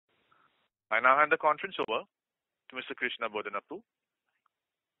I now hand the conference over to Mr. Krishna Bodanapu.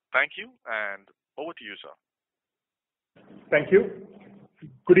 Thank you, and over to you, sir. Thank you.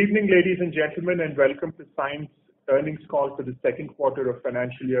 Good evening, ladies and gentlemen, and welcome to Cyient's earnings call for the second quarter of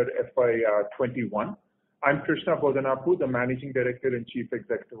financial year FY21. I'm Krishna Bodanapu, the Managing Director and Chief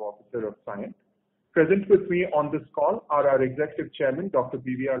Executive Officer of Cyient. Present with me on this call are our Executive Chairman, Dr.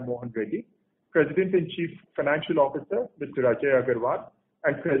 B.V.R. Mohan Reddy, President and Chief Financial Officer, Mr. Ajay Agarwal,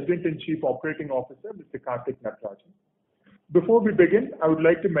 and President and Chief Operating Officer, Mr. Karthik Natarajan. Before we begin, I would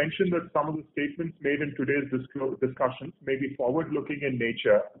like to mention that some of the statements made in today's discussions may be forward-looking in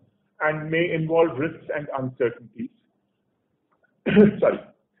nature and may involve risks and uncertainties. Sorry.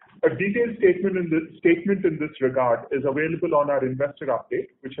 A detailed statement in this regard is available on our investor update,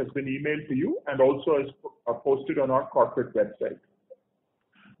 which has been emailed to you and also is posted on our corporate website.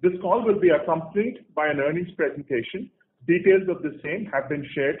 This call will be accompanied by an earnings presentation. Details of the same have been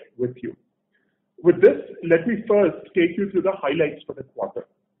shared with you. With this, let me first take you through the highlights for the quarter.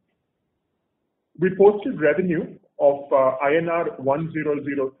 We posted revenue of INR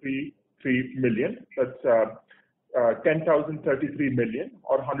 10,033 million, that's 10,033 million,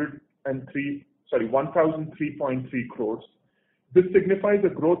 or 1,003.3 crores. This signifies a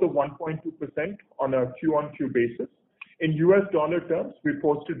growth of 1.2% on a Q-on-Q basis. In US dollar terms, we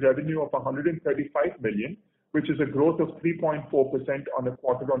posted revenue of 135 million, which is a growth of 3.4% on a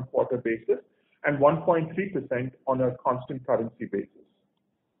quarter-on-quarter basis and 1.3% on a constant currency basis.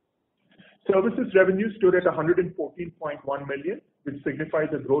 Services revenue stood at 114.1 million, which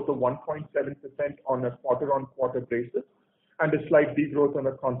signifies a growth of 1.7% on a quarter-on-quarter basis and a slight degrowth on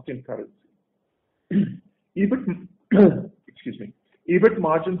a constant currency. EBIT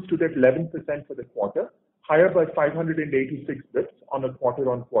margin stood at 11% for the quarter, higher by 586 basis points on a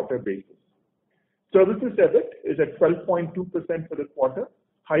quarter-on-quarter basis. Services EBIT is at 12.2% for the quarter,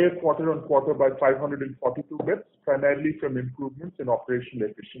 higher quarter-on-quarter by 542 basis points, primarily from improvements in operational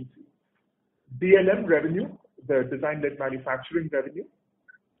efficiency. DLM revenue, the design-led manufacturing revenue,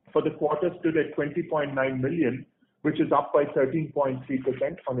 for the quarter stood at 20.9 million, which is up by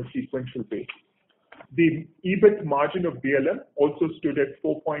 13.3% on a sequential basis. The EBIT margin of DLM also stood at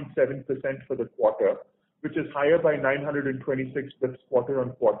 4.7% for the quarter, which is higher by 926 basis points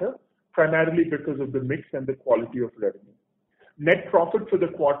quarter-on-quarter, primarily because of the mix and the quality of revenue. Net profit for the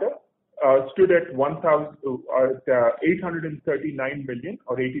quarter stood at 839 million,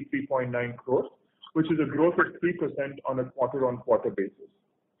 or 83.9 crores, which is a growth of 3% on a quarter-on-quarter basis.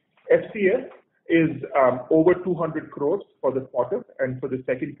 FCF is over 200 crores for the quarter and for the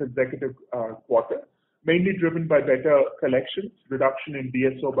second consecutive quarter, mainly driven by better collections, reduction in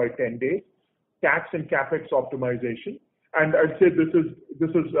DSO by 10 days, tax and capex optimization. And I'd say this is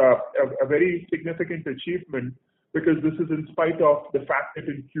a very significant achievement because this is in spite of the fact that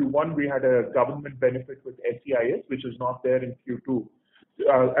in Q1 we had a government benefit with SEIS, which is not there in Q2.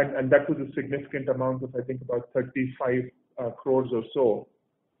 And that was a significant amount of, I think, about 35 crores or so.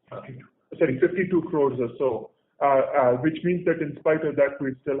 52 crores or so, which means that in spite of that,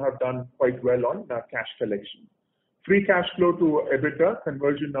 we still have done quite well on cash collection. Free cash flow to EBITDA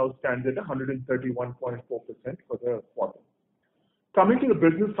conversion now stands at 131.4% for the quarter. Coming to the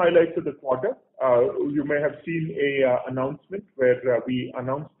business highlights of the quarter, you may have seen a announcement where we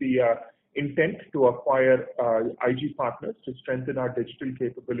announced the intent to acquire IG Partners to strengthen our digital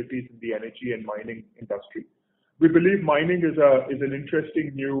capabilities in the energy and mining industry. We believe mining is an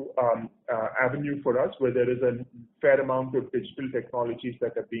interesting new avenue for us, where there is a fair amount of digital technologies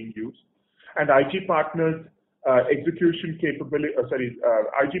that are being used, and IG Partners IG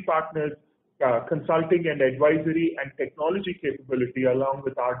Partners consulting and advisory and technology capability along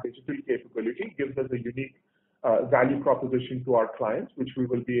with our digital capability gives us a unique value proposition to our clients, which we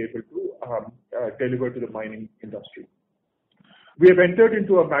will be able to deliver to the mining industry. We have entered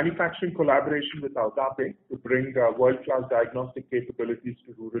into a manufacturing collaboration with Aldape to bring world-class diagnostic capabilities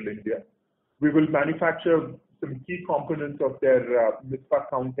to rural India. We will manufacture some key components of their MISPA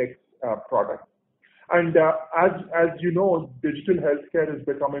Countex product. And as you know, digital healthcare is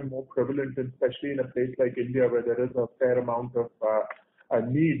becoming more prevalent, especially in a place like India, where there is a fair amount of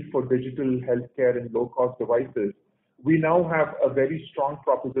need for digital healthcare and low-cost devices. We now have a very strong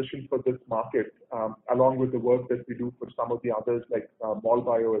proposition for this market, along with the work that we do for some of the others like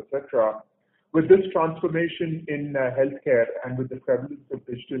MallBio, etc. With this transformation in healthcare and with the prevalence of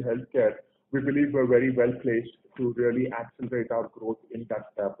digital healthcare, we believe we're very well placed to really accelerate our growth in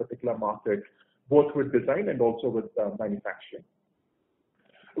that particular market, both with design and also with manufacturing.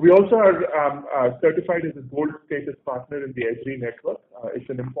 We also are certified as a gold status partner in the Esri network. It's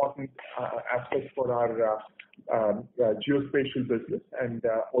an important aspect for our geospatial business, and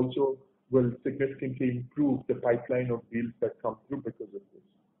also will significantly improve the pipeline of deals that come through because of this.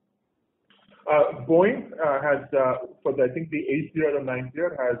 Boeing has, for the, I think the 8th year or 9th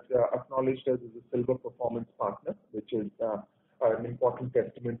year, has acknowledged us as a silver performance partner, which is an important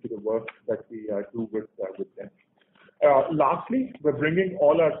testament to the work that we do with them. Lastly, we're bringing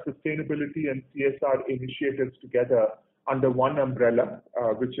all our sustainability and CSR initiatives together under one umbrella,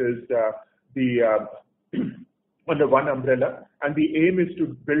 which is under one umbrella, and the aim is to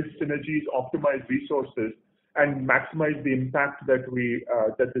build synergies, optimize resources, and maximize the impact that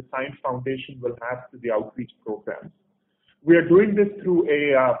that the Cyient Foundation will have to the outreach programs. We are doing this through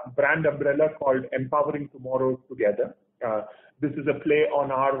a brand umbrella called Empowering Tomorrow Together. This is a play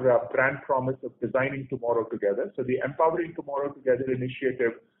on our brand promise of designing tomorrow together. So the Empowering Tomorrow Together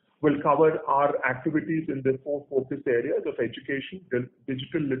initiative will cover our activities in the 4 focus areas of education,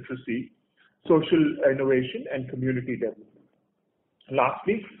 digital literacy, social innovation, and community development.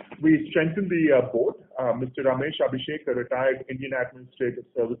 Lastly, we strengthened the board. Mr. Ramesh Abhishek, a retired Indian Administrative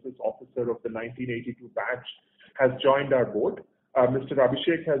Services officer of the 1982 batch, has joined our board. Mr.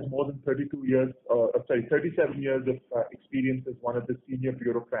 Abhishek has more than 37 years of experience as one of the senior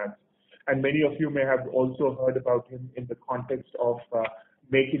bureaucrats. And many of you may have also heard about him in the context of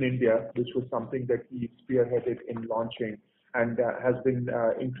Make in India, which was something that he spearheaded in launching and has been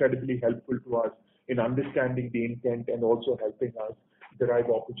incredibly helpful to us in understanding the intent and also helping us derive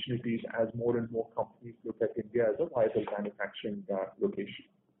opportunities as more and more companies look at India as a viable manufacturing location.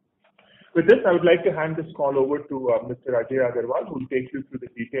 With this, I would like to hand this call over to Mr. Ajay Agarwal, who will take you through the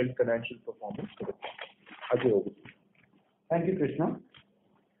detailed financial performance for the quarter. Ajay, over to you. Thank you, Krishna.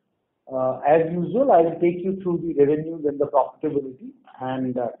 As usual, I will take you through the revenues and the profitability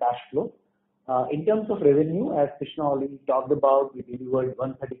and cash flow. In terms of revenue, as Krishna already talked about, we delivered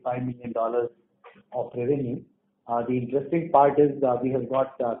 $135 million of revenue. The interesting part is we have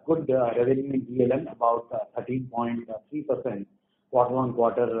got good revenue in DLM, about 13.3%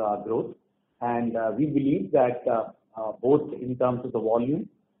 quarter-on-quarter growth. And we believe that both in terms of the volume,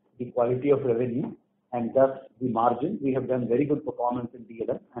 the quality of revenue, and thus the margin, we have done very good performance in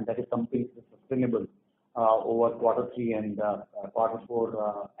DLM, and that is something that is sustainable over Q3 and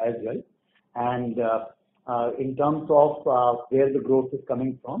Q4 as well. And in terms of where the growth is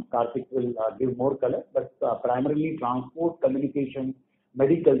coming from, Karthik will give more color, but primarily transport, communication,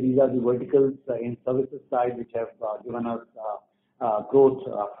 medical, these are the verticals in services side which have given us growth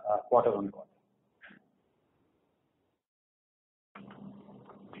quarter-on-quarter.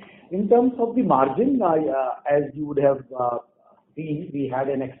 In terms of the margin, as you would have seen, we had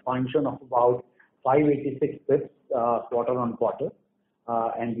an expansion of about 586 bps quarter-on-quarter.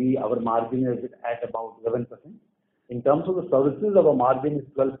 And our margin is at about 11%. In terms of the services, our margin is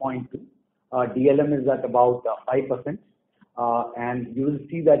 12.2. DLM is at about 5%. And you will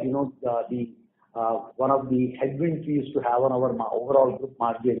see that, one of the headwinds we used to have on our overall group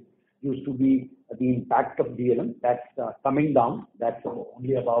margin used to be the impact of DLM. That's coming down. That's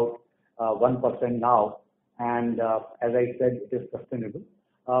only about 1% now. And as I said, it is sustainable.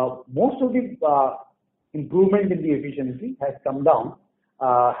 Most of the improvement in the efficiency has come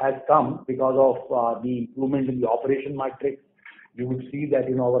because of the improvement in the operation matrix. You would see that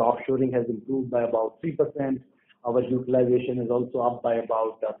our offshoring has improved by about 3%. Our utilization is also up by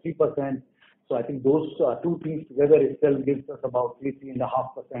about 3%. So I think those two things together itself gives us about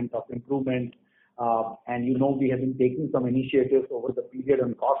 3.5% of improvement. And we have been taking some initiatives over the period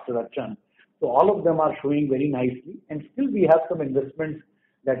on cost reduction. So all of them are showing very nicely. And still we have some investments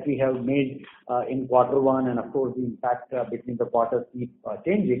that we have made in Q1, and of course the impact between the quarters keep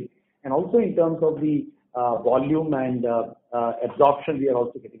changing. And also in terms of the volume and absorption, we are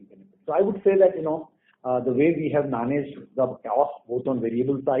also getting benefits. So I would say that the way we have managed the cost both on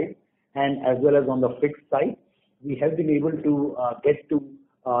variable side and as well as on the fixed side, we have been able to get to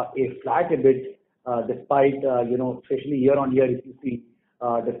a flat EBIT despite especially year on year, if you see,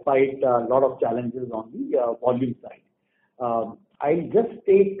 despite a lot of challenges on the volume side. I'll just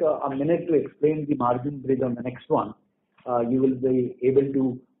take a minute to explain the margin bridge on the next one. You will be able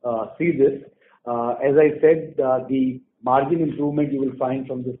to see this. As I said, the margin improvement you will find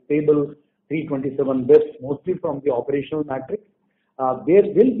from the stable 327 bps, mostly from the operational matrix. There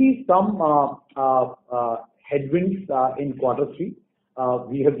will be some headwinds in Q3.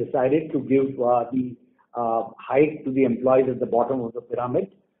 We have decided to give the hike to the employees at the bottom of the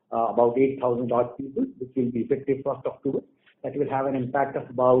pyramid, about 8,000 odd people, which will be effective 1st October. That will have an impact of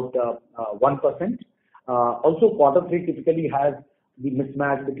about 1%. Also, Q3 typically has the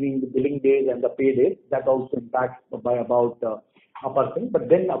mismatch between the billing days and the pay days. That also impacts by about 1%. But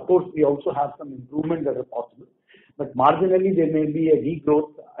then, of course, we also have some improvement that are possible. but marginally there may be a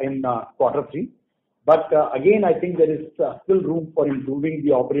degrowth in quarter three. But again, I think there is still room for improving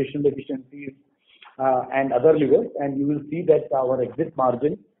the operational efficiencies and other levers, and you will see that our exit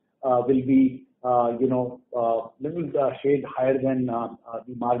margin will be little shade higher than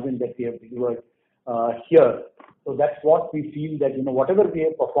the margin that we have delivered here. So that's what we feel that whatever we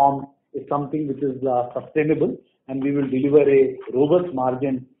have performed is something which is sustainable, and we will deliver a robust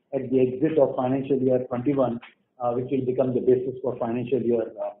margin at the exit of financial year 21, which will become the basis for financial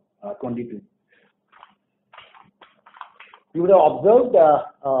year 22. You would have observed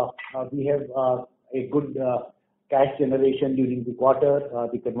we have a good cash generation during the quarter.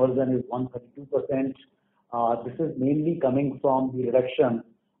 The conversion is 132%. This is mainly coming from the reduction,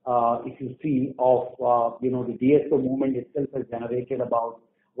 if you see, of the DSO movement itself has generated about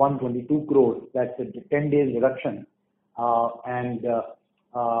 122 crores. That's a 10 days reduction. And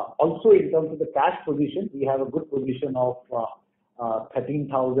also in terms of the cash position, we have a good position of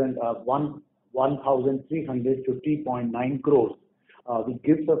 1,350.9 crores, which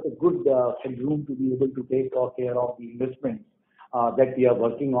gives us a good headroom to be able to take care of the investments that we are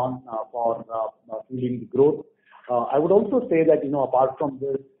working on for fueling the growth. I would also say that apart from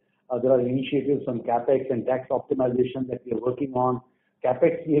this, there are initiatives on capex and tax optimization that we are working on.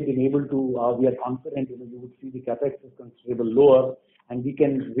 Capex we have been able to, we are confident you would see the capex is considerably lower, and we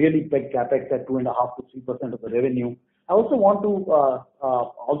can really peg capex at 2.5 to 3% of the revenue. I also want to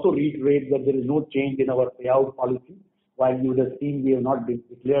also reiterate that there is no change in our payout policy. While you would have seen we have not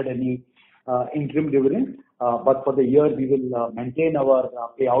declared any interim dividend, but for the year we will maintain our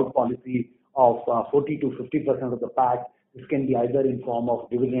payout policy of 40 to 50% of the PAT. This can be either in form of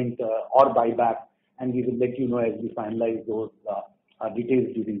dividend or buyback, and we will let you know as we finalize those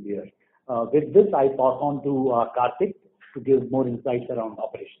details during the year. With this, I pass on to Karthik to give more insights around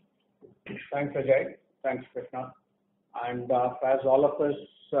operations. Thanks, Ajay. Thanks, Krishna. And as all of us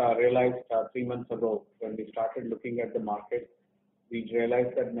realized 3 months ago, when we started looking at the market, we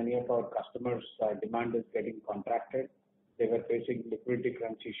realized that many of our customers' demand is getting contracted. They were facing liquidity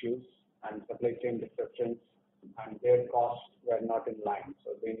crunch issues and supply chain disruptions, and their costs were not in line,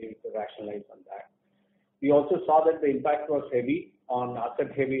 so they needed to rationalize on that. We also saw that the impact was heavy on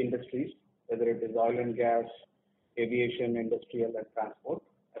asset-heavy industries, whether it is oil and gas, aviation, industrial, and transport,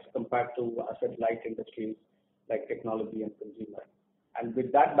 as compared to asset-light industries like technology and consumer. And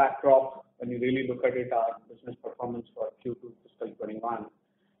with that backdrop, when you really look at it, our business performance for Q2 fiscal 21,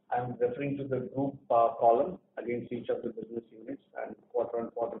 I'm referring to the group column against each of the business units and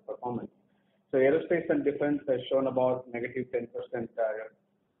quarter-on-quarter performance. So aerospace and defense has shown about negative 10%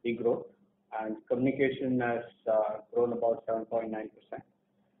 degrowth, and communication has grown about 7.9%,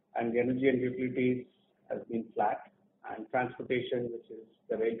 and energy and utilities has been flat, and transportation, which is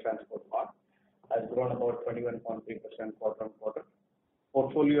the rail transport part, has grown about 21.3% quarter-on-quarter.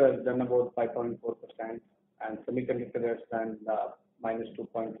 Portfolio has done about 5.4%, and semiconductor has done minus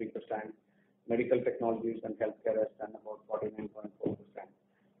 2.3%. Medical technologies and healthcare has done about 49.4%.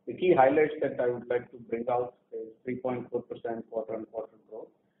 The key highlights that I would like to bring out is 3.4% quarter-on-quarter growth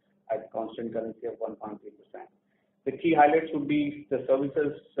at constant currency of 1.3%. The key highlights would be the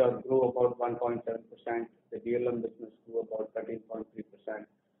services grew about 1.7%. The DLM business grew about 13.3%.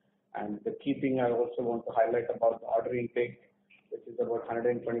 And the key thing I also want to highlight about the order intake, which is about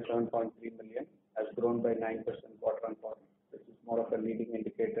 127.3 million, has grown by 9% quarter-on-quarter. This is more of a leading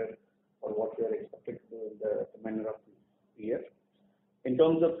indicator for what we are expected to do in the remainder of the year. In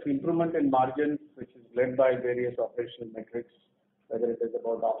terms of improvement in margins, which is led by various operational metrics, whether it is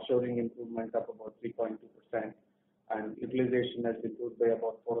about offshoring improvement up about 3.2%, and utilization has improved by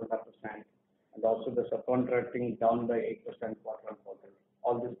about 4.5%, and also the subcontracting down by 8% quarter-on-quarter.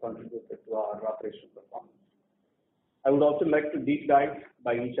 All this contributed to our operational performance. I would also like to deep dive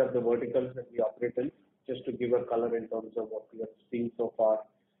by each of the verticals that we operate in, just to give a color in terms of what we have seen so far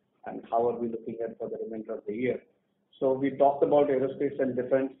and how are we looking at for the remainder of the year. So we talked about aerospace and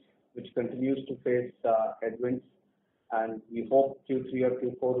defense, which continues to face headwinds, and we hope Q3 or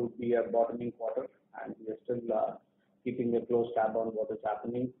Q4 would be a bottoming quarter, and we are still keeping a close tab on what is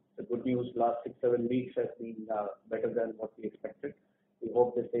happening. The good news, last 6-7 weeks has been better than what we expected. We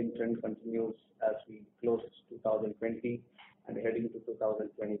hope the same trend continues as we close 2020 and head into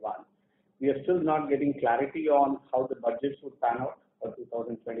 2021. We are still not getting clarity on how the budgets would pan out for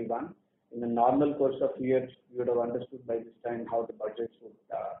 2021. In the normal course of years, we would have understood by this time how the budgets would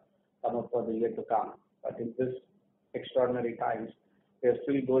come up for the year to come. But in this extraordinary times, we are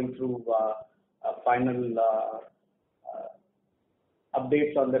still going through final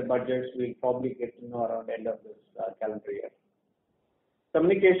updates on their budgets. We'll probably get to know around the end of this calendar year.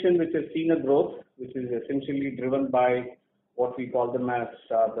 Communication, which has seen a growth, which is essentially driven by what we call them as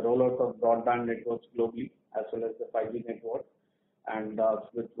the rollout of broadband networks globally, as well as the 5G network, and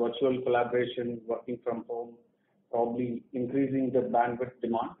with virtual collaboration, working from home, probably increasing the bandwidth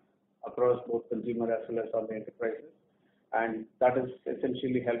demand across both consumer as well as on the enterprises, and that has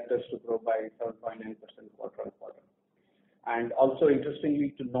essentially helped us to grow by 7.9% quarter-on-quarter. And also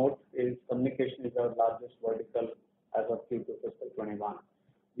interestingly to note is communication is our largest vertical as of Q2 FY21.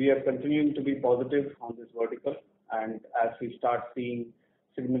 We are continuing to be positive on this vertical, and as we start seeing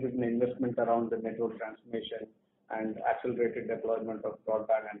significant investment around the network transformation and accelerated deployment of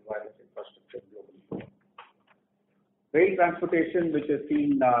broadband and wireless infrastructure globally. Rail transportation, which has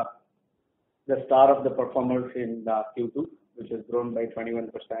seen the star of the performers in Q2, which has grown by 21%.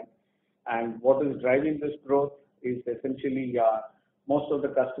 And what is driving this growth is essentially most of the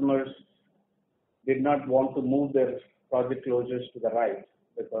customers did not want to move their project closures to the right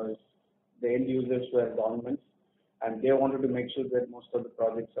because the end users were governments, and they wanted to make sure that most of the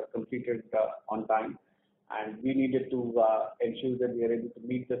projects are completed on time. And we needed to ensure that we are able to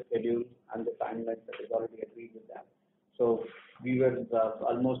meet the schedule and the timelines that is already agreed with them. So we were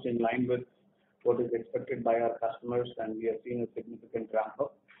almost in line with what is expected by our customers, and we have seen a significant ramp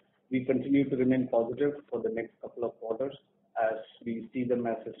up. We continue to remain positive for the next couple of quarters as we see them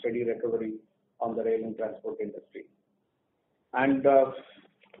as a steady recovery on the rail and transport industry. And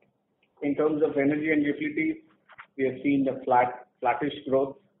in terms of energy and utilities, we have seen a flattish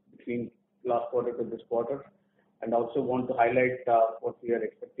growth between last quarter to this quarter, and also want to highlight what we are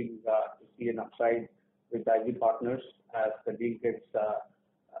expecting to see an upside with IG partners as the deal gets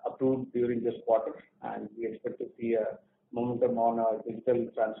approved during this quarter, and we expect to see a momentum on our digital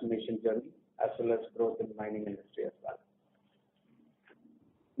transformation journey as well as growth in the mining industry as well.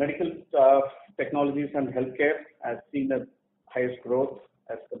 Medical technologies and healthcare has seen the highest growth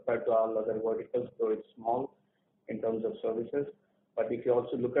as compared to all other verticals, though it's small in terms of services. But if you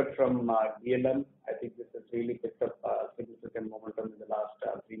also look at from DLM, I think this has really picked up significant momentum in the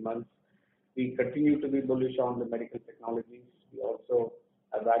last 3 months. We continue to be bullish on the medical technologies. We also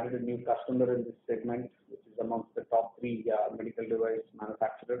have added a new customer in this segment, which is amongst the top 3 medical device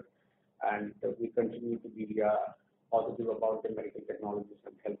manufacturers, and we continue to be positive about the medical technologies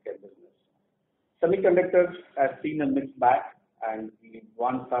and healthcare business. Semiconductors has seen a mixed bag, and we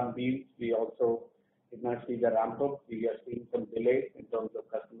won some deals. We also did not see the ramp up. We are seeing some delays in terms of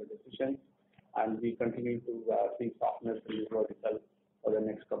customer decisions, and we continue to see softness in this vertical for the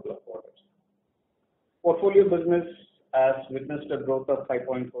next couple of quarters. Portfolio business has witnessed a growth of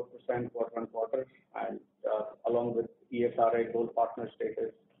 5.4% quarter-on-quarter, and along with ESRI gold partner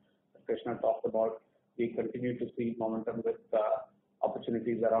status, as Krishna talked about, we continue to see momentum with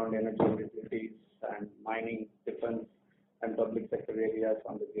opportunities around energy and utilities and mining, defense, and public sector areas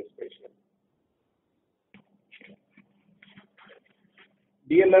on the geospatial.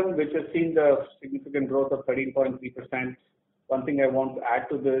 DLM, which has seen the significant growth of 13.3%. One thing I want to add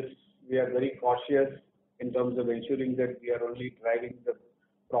to this, we are very cautious in terms of ensuring that we are only driving the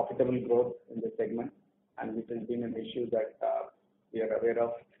profitable growth in the segment, and which has been an issue that we are aware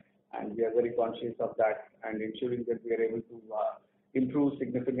of, and we are very conscious of that, and ensuring that we are able to improve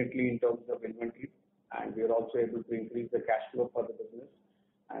significantly in terms of inventory, and we are also able to increase the cash flow for the business,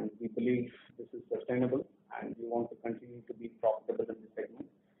 and we believe this is sustainable, and we want to continue to be profitable in this segment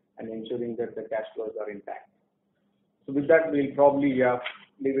and ensuring that the cash flows are intact. So with that, we'll probably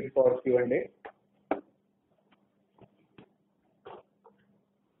leave it for Q&A.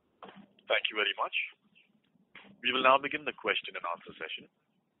 Thank you very much. We will now begin the question and answer session.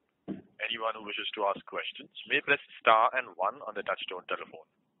 Anyone who wishes to ask questions may press star and 1 on the touchtone telephone.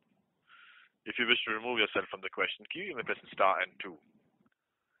 If you wish to remove yourself from the question queue, you may press star and 2.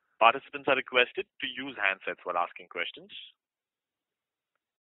 Participants are requested to use handsets while asking questions.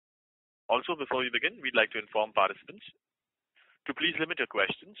 Also, before we begin, we'd like to inform participants to please limit your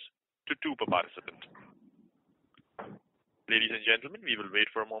questions to 2 per participant. Ladies and gentlemen, we will wait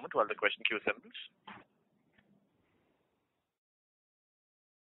for a moment while the question queue assembles.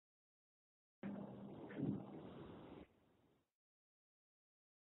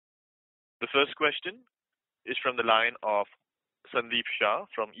 The first question is from the line of Sandeep Shah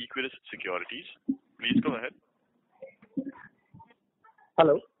from Equirus Securities. Please go ahead.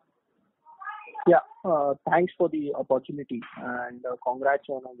 Hello. Yeah, thanks for the opportunity and congrats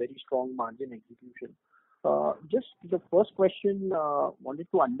on a very strong margin execution. Just the first question, wanted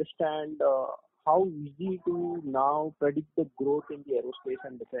to understand how easy to now predict the growth in the aerospace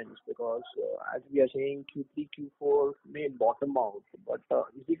and defense? Because as we are saying, Q3, Q4 may bottom out, but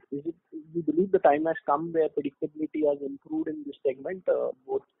is it you believe the time has come where predictability has improved in this segment,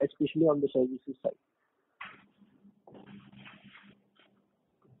 both especially on the services side?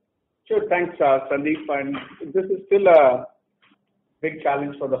 Sure. Thanks, Sandeep. And this is still a big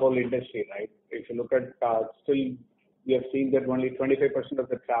challenge for the whole industry, right? If you look at still, we have seen that only 25% of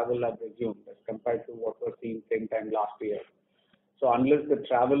the travel has resumed as compared to what was seen same time last year. So unless the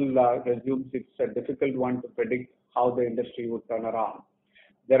travel resumes, it's a difficult one to predict how the industry would turn around.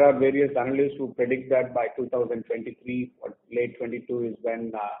 There are various analysts who predict that by 2023 or late 22 is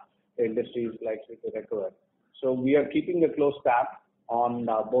when the industry is likely to recover. So we are keeping a close tab on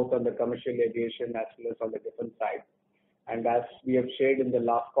both on the commercial aviation as well as on the defense side. And as we have shared in the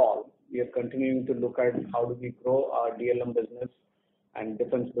last call, we are continuing to look at how do we grow our DLM business and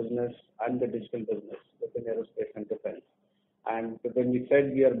defense business and the digital business within aerospace and defense. And when we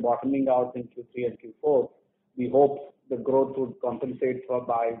said we are bottoming out in Q3 and Q4, we hope the growth would compensate for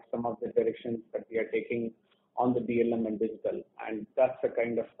by some of the directions that we are taking on the DLM and digital. And that's the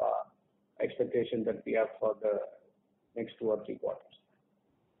kind of expectation that we have for the next 2 or 3 quarters.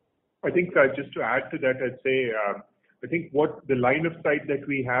 I think just to add to that, I'd say I think what the line of sight that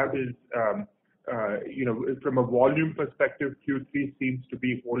we have is, from a volume perspective, Q3 seems to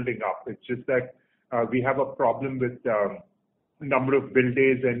be holding up. It's just that we have a problem with number of build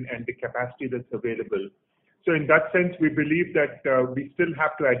days and the capacity that's available. So in that sense, we believe that we still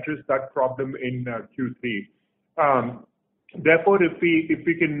have to address that problem in Q3. Therefore, if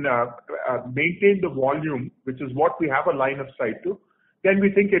we can maintain the volume, which is what we have a line of sight to, then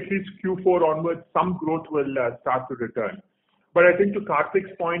we think at least Q4 onwards, some growth will start to return. But I think to Karthik's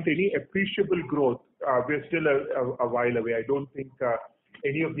point, any appreciable growth, we're still a while away. I don't think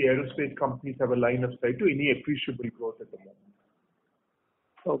any of the aerospace companies have a line of sight to any appreciable growth at the moment.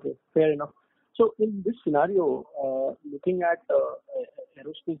 Okay, fair enough. So in this scenario, looking at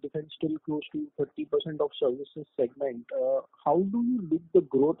aerospace defense still close to 30% of services segment, how do you look the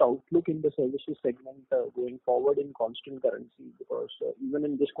growth outlook in the services segment going forward in constant currency? Because even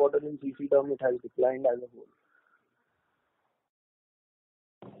in this quarter in CC term, it has declined as a whole.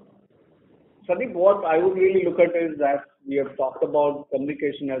 Sandeep, what I would really look at is that we have talked about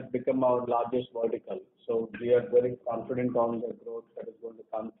communication has become our largest vertical. So we are very confident on the growth that is going to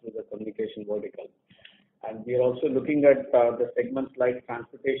come through the communication vertical. And we are also looking at the segments like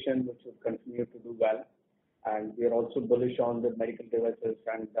transportation, which will continue to do well. And we are also bullish on the medical devices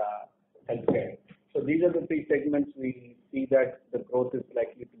and healthcare. So these are the 3 segments we see that the growth is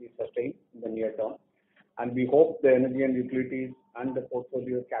likely to be sustained in the near term. And we hope the energy and utilities and the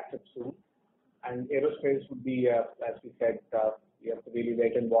portfolio catch up soon. And aerospace would be, as we said, we have to really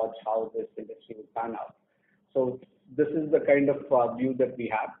wait and watch how this industry will pan out. So this is the kind of view that we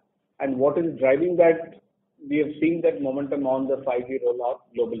have. And what is driving that, we have seen that momentum on the 5G rollout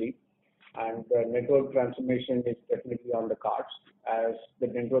globally. And the network transformation is definitely on the cards as the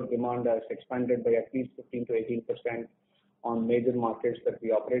network demand has expanded by at least 15 to 18% on major markets that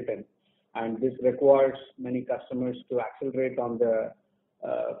we operate in. And this requires many customers to accelerate on the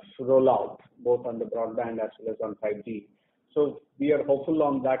rollout, both on the broadband as well as on 5G. So we are hopeful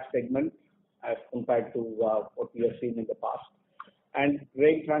on that segment as compared to what we have seen in the past. And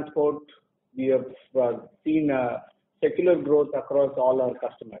rail transport, we have seen secular growth across all our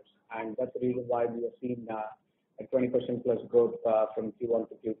customers. And that's the reason why we have seen a 20% plus growth from Q1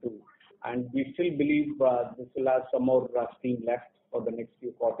 to Q2. And we still believe this will have some more steam left for the next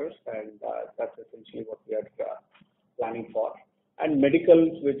few quarters. And that's essentially what we are planning for. And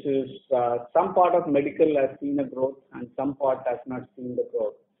medicals, which is some part of medical has seen a growth and some part has not seen the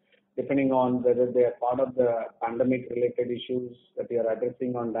growth, depending on whether they are part of the pandemic related issues that we are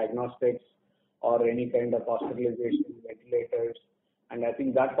addressing on diagnostics or any kind of hospitalization, ventilators. And I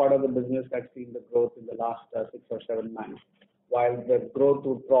think that part of the business has seen the growth in the last 6 or 7 months, while the growth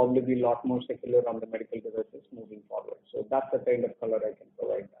would probably be a lot more secular on the medical devices moving forward. So that's the kind of color I can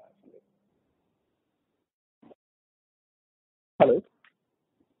provide. Hello?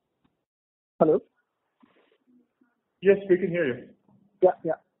 Hello? Yes, we can hear you.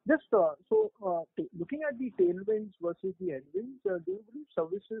 Yeah. Just looking at the tailwinds versus the headwinds, do you believe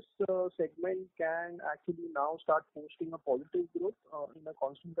services segment can actually now start posting a positive growth in a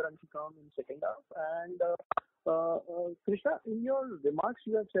constant currency term in second half? And Krishna, in your remarks,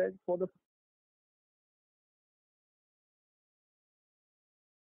 you have said for the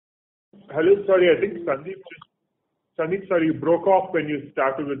Hello, sorry, I think Sandeep, sorry, you broke off when you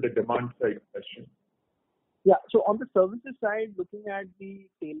started with the demand side question. Yeah. So on the services side, looking at the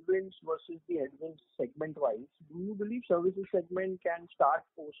tailwinds versus the headwinds segment-wise, do you believe services segment can start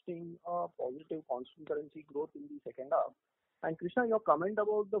posting a positive constant currency growth in the second half? And Krishna, your comment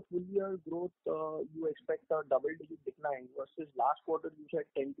about the full year growth, you expect a double-digit decline versus last quarter you said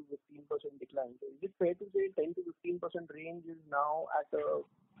 10 to 15% decline. So is it fair to say 10 to 15% range is now at a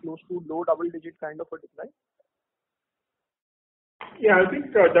close to low double-digit kind of a decline? Yeah, I think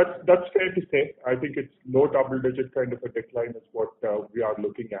that's fair to say. I think it's low double-digit kind of a decline is what we are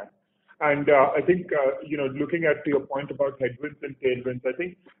looking at. And I think, looking at your point about headwinds and tailwinds, I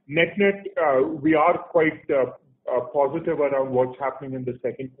think net-net, we are quite positive around what's happening in the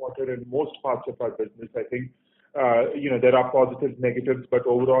second quarter in most parts of our business. I think, there are positives, negatives, but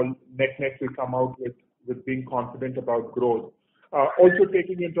overall, net-net, we come out with being confident about growth. Also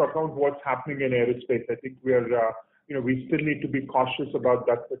taking into account what's happening in aerospace, I think we still need to be cautious about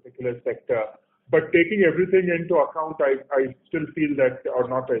that particular sector. But taking everything into account, I still feel that, or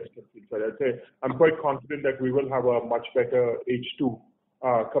not I still feel, sorry, I'd say I'm quite confident that we will have a much better H2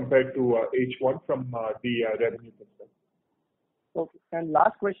 compared to H1 from the revenue perspective. Okay. And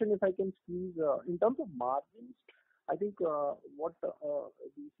last question, if I can squeeze, in terms of margins, I think what the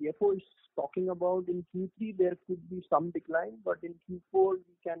CFO is talking about in Q3, there could be some decline, but in Q4,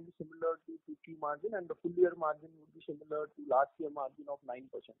 we can be similar to Q3 margin, and the full year margin would be similar to last year margin of 9%.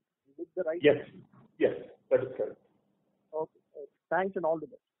 Is it the right? Yes, that is correct. Okay. Thanks and all the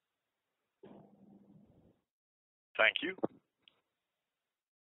best. Thank you.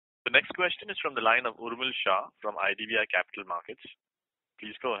 The next question is from the line of Urmil Shah from IDBI Capital Markets.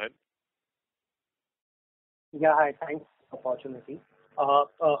 Please go ahead. Yeah, hi. Thanks for the opportunity.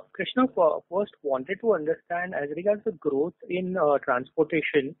 Krishna, first wanted to understand as regards to growth in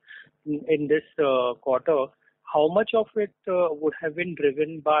transportation in this quarter, how much of it would have been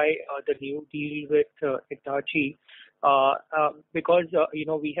driven by the new deal with Hitachi? Because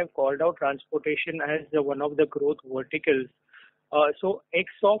we have called out transportation as one of the growth verticals. So, X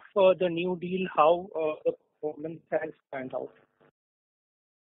of the new deal, how the performance has panned out?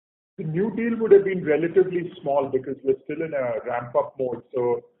 The new deal would have been relatively small because we're still in a ramp-up mode.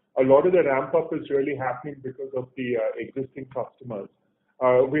 So a lot of the ramp-up is really happening because of the existing customers.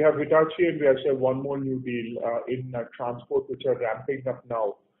 We have Hitachi and we actually have one more new deal in transport which are ramping up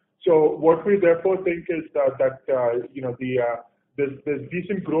now. So what we therefore think is that there's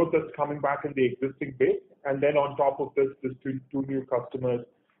decent growth that's coming back in the existing base, and then on top of this, two new customers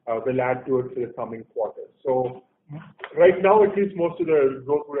will add to it for the coming quarters. So right now, at least most of the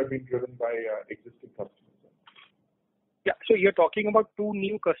growth would have been driven by existing customers. Yeah, so you're talking about two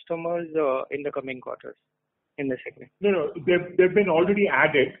new customers in the coming quarters in the segment? No, they've been already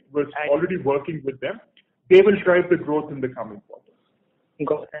added. We're already working with them. They will drive the growth in the coming quarters.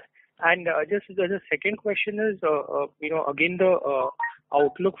 Got it. And just the second question is, again, the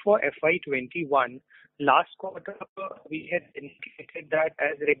outlook for FY21. Last quarter, we had indicated that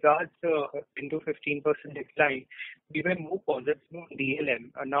as regards 10 to 15% decline, we were more positive on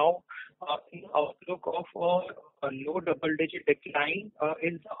DLM. Now, in the outlook of a low double-digit decline,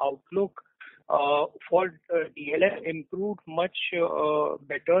 is the outlook for DLM improved much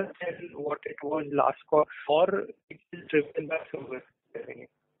better than what it was last quarter, or it is driven by service revenue?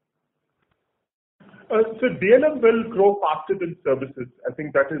 So DLM will grow faster than services. I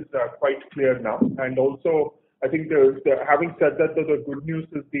think that is quite clear now. And also, I think having said that, the good news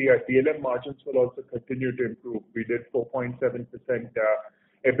is the DLM margins will also continue to improve. We did 4.7%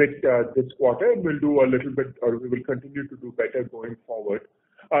 EBIT this quarter, and we'll do a little bit, or we will continue to do better going forward.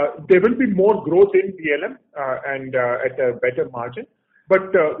 There will be more growth in DLM and at a better margin,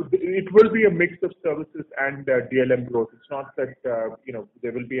 but it will be a mix of services and DLM growth. It's not that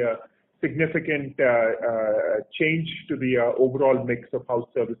there will be a significant change to the overall mix of how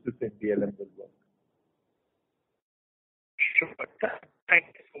services in DLM will work. Sure. Thank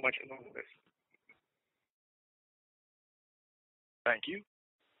you so much for this. Thank you.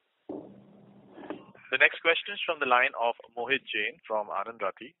 The next question is from the line of Mohit Jain from Anand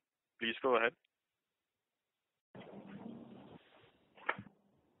Rathi. Please go ahead.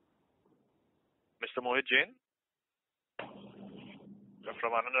 Mr. Mohit Jain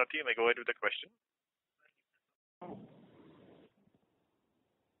from Anand Rathi, you may go ahead with the question.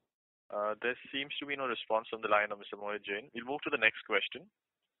 There seems to be no response on the line of Mr. Mohit Jain. We'll move to the next question.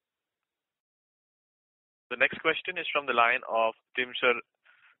 The next question is from the line of Timsar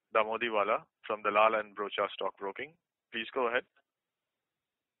Damodiwala from Dalal and Broacha Stock Broking. Please go ahead.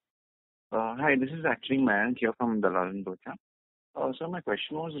 Hi, this is actually Mayank here from Dalal and Broacha. So my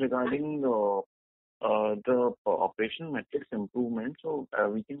question was regarding the operational metrics improvement. So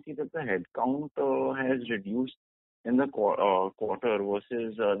we can see that the headcount has reduced in the quarter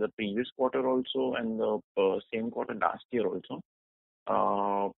versus the previous quarter also and the same quarter last year also.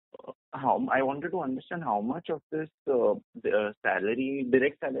 How I wanted to understand how much of this the salary,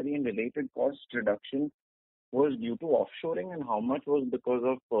 direct salary and related cost reduction was due to offshoring and how much was because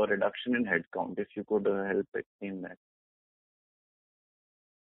of reduction in headcount. If you could help explain that.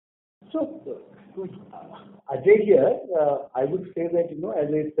 So, Ajay here, I would say that,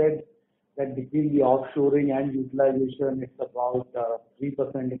 as I said, that between the offshoring and utilization, it's about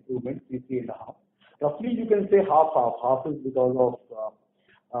 3% improvement, 3.5. Roughly, you can say half. Half is because of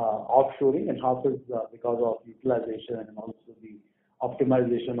offshoring and half is because of utilization and also the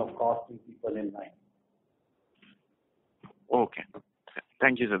optimization of cost and people in line. Okay.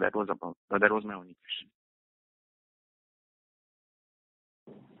 Thank you, sir. That was my only question.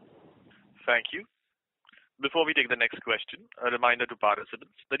 Thank you. Before we take the next question, a reminder to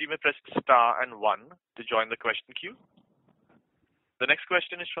participants that you may press star and 1 to join the question queue. The next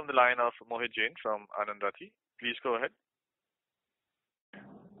question is from the line of Mohit Jain from Anand Rathi. Please go ahead.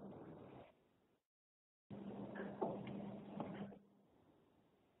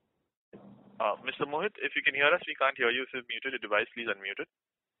 Mr. Mohit, if you can hear us, we can't hear you. If you've muted your device, please unmute it.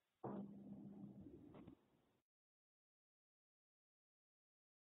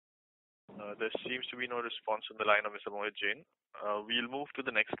 There seems to be no response on the line of Mr. Mohit Jain. We'll move to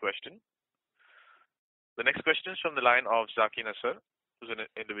the next question. The next question is from the line of Zaki Nasser, who's an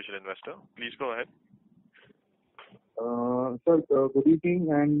individual investor. Please go ahead. Sir, good evening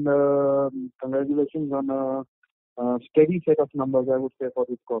and congratulations on a steady set of numbers, I would say, for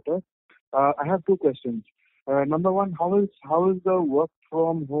this quarter. I have two questions. Number one, how is the work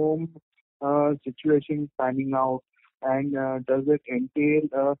from home situation panning out, and does it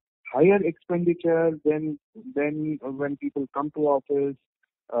entail higher expenditure than when people come to office?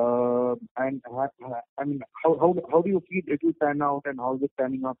 And I mean, how do you feel it will pan out, and how is it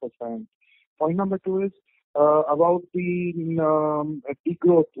panning out for Cyient? Point number two is about the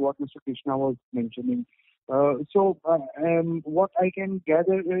degrowth, what Mr. Krishna was mentioning. So what I can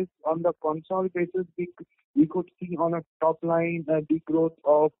gather is on the consolidated basis, we could see on a top line a degrowth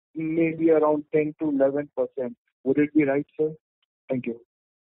of maybe around 10 to 11%. Would it be right, sir? Thank you.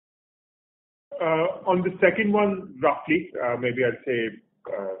 On the second one, roughly, maybe I'd say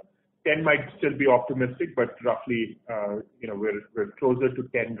 10 might still be optimistic, but roughly, we're closer to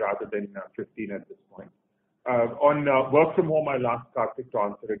 10 rather than 15 at this point. On work from home, I'll ask Karthik to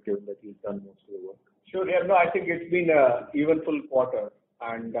answer it, given that he's done most of the work. Sure. Yeah, no, I think it's been an eventful quarter,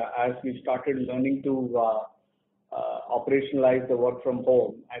 and as we started learning to operationalize the work from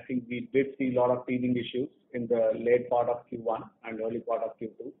home, I think we did see a lot of teething issues in the late part of Q1 and early part of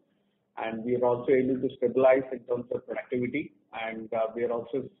Q2. And we are also able to stabilize in terms of productivity. And we are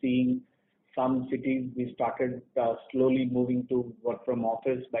also seeing some cities, we started slowly moving to work from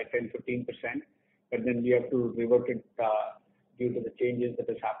office by 10-15%, but then we have to revert it due to the changes that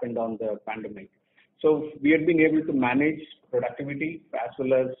has happened on the pandemic. So we have been able to manage productivity as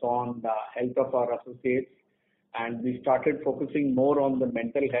well as on the health of our associates. And we started focusing more on the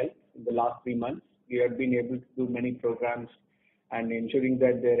mental health in the last 3 months. We have been able to do many programs and ensuring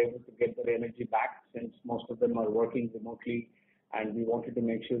that they're able to get their energy back, since most of them are working remotely, and we wanted to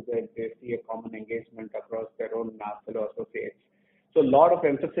make sure that they see a common engagement across their own fellow associates. So a lot of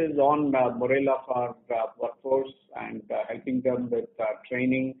emphasis on morale of our workforce and helping them with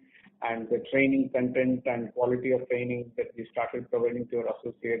training, and the training content and quality of training that we started providing to our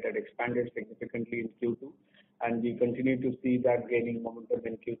associate had expanded significantly in Q2, and we continue to see that gaining momentum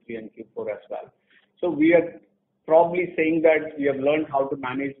in Q3 and Q4 as well. So we are probably saying that we have learned how to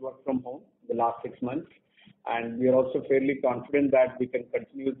manage work from home the last 6 months, and we are also fairly confident that we can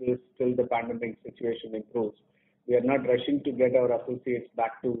continue this till the pandemic situation improves. We are not rushing to get our associates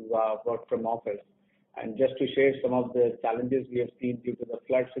back to work from office. And just to share some of the challenges we have seen due to the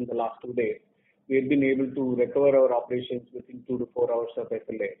floods in the last 2 days, we have been able to recover our operations within 2 to 4 hours of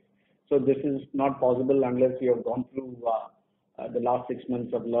SLA. So this is not possible unless we have gone through the last 6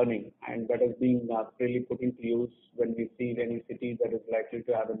 months of learning, and that has been really put into use. When we see any city that is likely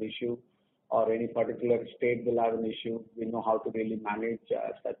to have an issue or any particular state will have an issue, we know how to really manage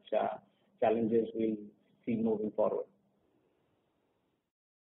such challenges we'll see moving forward.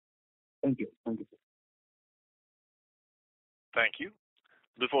 Thank you. Thank you, sir. Thank you.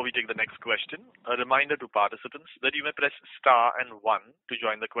 Before we take the next question, a reminder to participants that you may press star and 1 to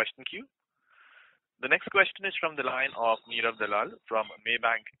join the question queue. The next question is from the line of Neerav Dalal from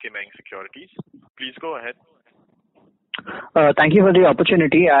Maybank Kim Eng Securities. Please go ahead. Thank you for the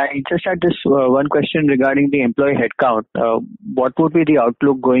opportunity. I just had this one question regarding the employee headcount. What would be the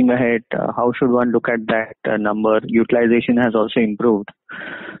outlook going ahead? How should one look at that number? Utilization has also improved.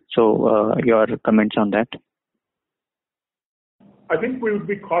 So your comments on that? I think we would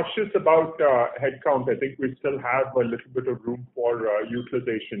be cautious about headcount. I think we still have a little bit of room for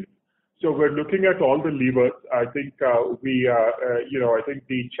utilization. So we're looking at all the levers. I think I think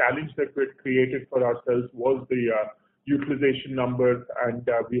the challenge that we've created for ourselves was the utilization numbers, and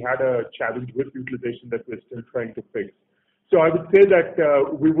we had a challenge with utilization that we're still trying to fix. So I would say that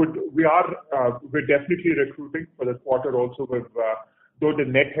we're definitely recruiting for the quarter also. Though the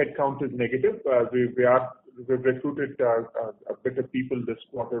net headcount is negative, we've recruited a bit of people this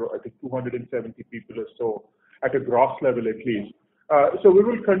quarter. I think 270 people or so at a gross level at least. So we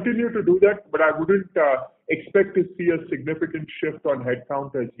will continue to do that, but I wouldn't expect to see a significant shift on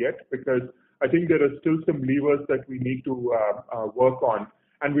headcount as yet, because I think there are still some levers that we need to work on.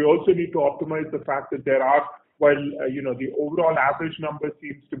 And we also need to optimize the fact that while the overall average number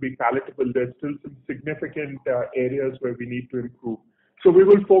seems to be palatable, there's still some significant areas where we need to improve. So we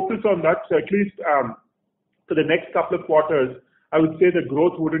will focus on that. So at least for the next couple of quarters, I would say the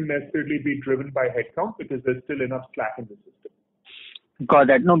growth wouldn't necessarily be driven by headcount because there's still enough slack in the system. Got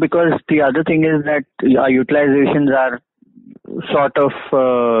that. No, because the other thing is that our utilizations are sort of,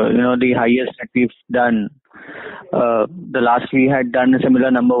 the highest that we've done. The last we had done a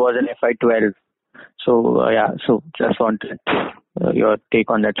similar number was in FY12. So, so just wanted your take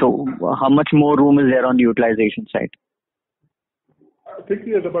on that. So how much more room is there on the utilization side? I think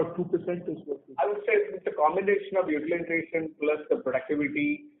we have about 2% is what I would say it's a combination of utilization plus the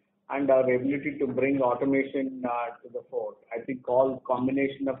productivity and our ability to bring automation to the fore. I think all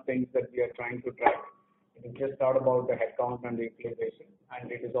combination of things that we are trying to track. It is just not about the headcount and the utilization,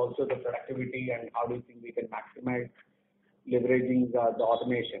 and it is also the productivity and how do you think we can maximize leveraging the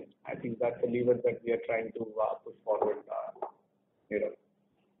automation. I think that's the lever that we are trying to push forward.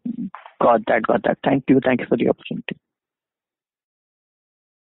 Got that. Thank you for the opportunity.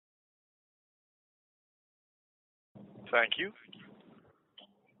 Thank you.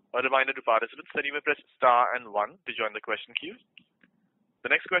 A reminder to participants that you may press star and 1 to join the question queue. The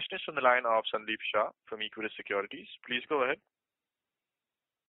next question is from the line of Sandeep Shah from Q2 Securities. Please go ahead.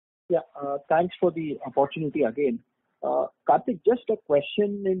 Yeah, thanks for the opportunity again. Karthik, just a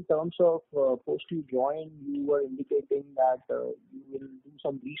question in terms of post you joined, you were indicating that you will do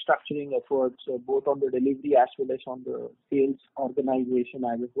some restructuring efforts both on the delivery as well as on the sales organization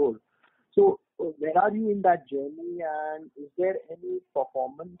as a whole. So where are you in that journey, and is there any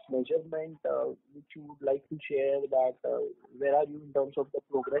performance measurement which you would like to share that where are you in terms of the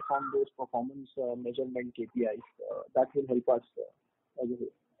progress on those performance measurement KPIs? That will help us as a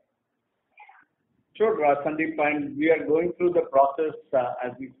whole. Sure, Sandeep, and we are going through the process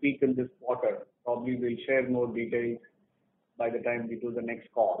as we speak in this quarter. Probably we'll share more details by the time we do the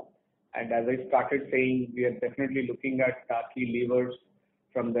next call. And as I started saying, we are definitely looking at key levers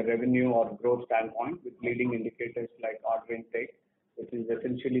from the revenue or growth standpoint with leading indicators like order intake, which is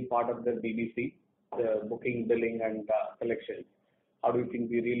essentially part of the BBC, the booking, billing, and collections. How do you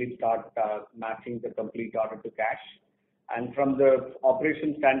think we really start matching the complete order to cash? And from the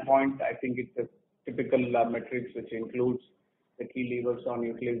operation standpoint, I think it's a typical metrics which includes the key levers on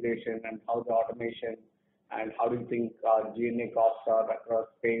utilization and how the automation and how do you think G&A costs are across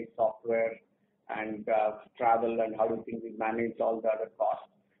space, software, and travel, and how do you think we manage all the other costs.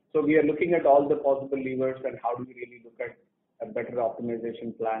 So we are looking at all the possible levers and how do we really look at a better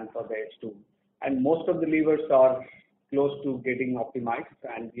optimization plan for the H2. And most of the levers are close to getting optimized,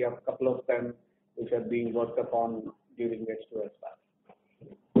 and we have a couple of them which are being worked upon during H2 as well.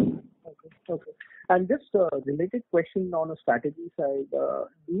 Okay. And just a related question on a strategy side, do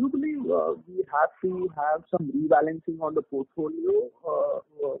you believe we have to have some rebalancing on the portfolio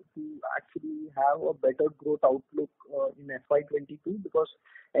to actually have a better growth outlook in FY22? Because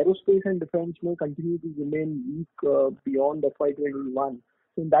aerospace and defense may continue to remain weak beyond FY21.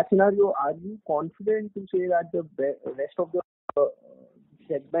 So in that scenario, are you confident to say that the rest of the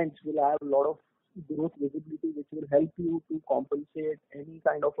segments will have a lot of growth visibility which will help you to compensate any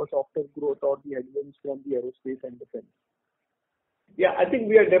kind of a softer growth or the headwinds from the aerospace and defense? Yeah, I think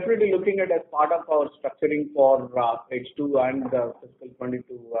we are definitely looking at as part of our structuring for H2 and fiscal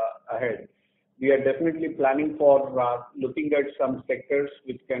 22 ahead. We are definitely planning for looking at some sectors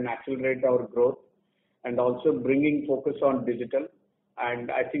which can accelerate our growth and also bringing focus on digital. And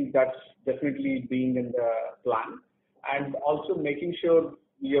I think that's definitely being in the plan. And also making sure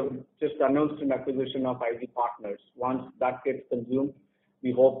we have just announced an acquisition of IG Partners. Once that gets consumed,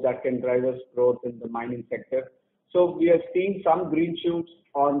 we hope that can drive us growth in the mining sector. So we are seeing some green shoots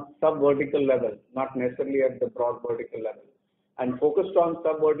on sub-vertical level, not necessarily at the broad vertical level, and focused on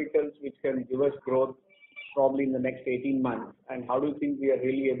sub-verticals which can give us growth probably in the next 18 months. And how do you think we are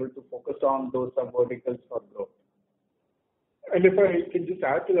really able to focus on those sub-verticals for growth? And if I can just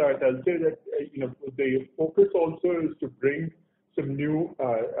add to that, I'll say that the focus also is to bring some new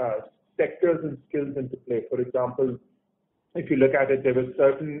sectors and skills into play. For example, if you look at it, there were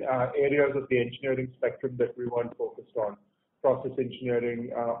certain areas of the engineering spectrum that we weren't focused on: process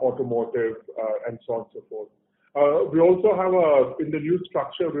engineering, automotive, and so on and so forth. We also have in the new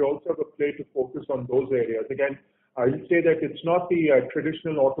structure, we also have a play to focus on those areas. Again, I would say that it's not the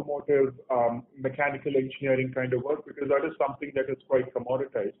traditional automotive mechanical engineering kind of work, because that is something that is quite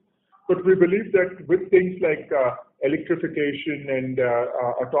commoditized. But we believe that with things like electrification and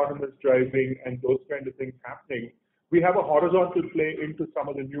autonomous driving and those kind of things happening, we have a horizontal play into some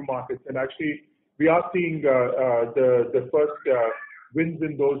of the new markets. And actually, we are seeing the first wins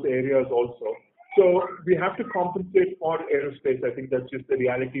in those areas also. So we have to compensate for aerospace. I think that's just the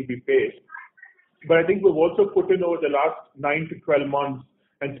reality we face. But I think we've also put in over the last 9 to 12 months,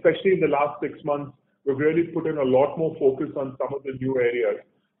 and especially in the last 6 months, we've really put in a lot more focus on some of the new areas.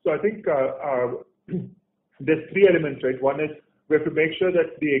 So I think there's 3 elements, right? One is we have to make sure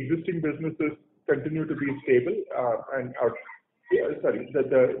that the existing businesses continue to be stable, that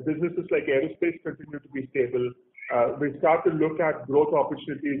the businesses like aerospace continue to be stable. We start to look at growth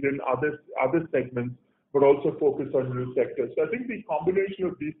opportunities in other segments, but also focus on new sectors. So I think the combination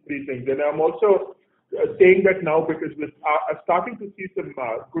of these 3 things, and I'm also saying that now because we're starting to see some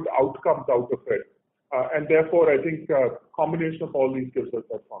good outcomes out of it. And therefore, I think a combination of all these gives us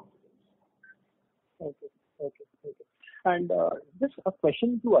that confidence. Okay. And just a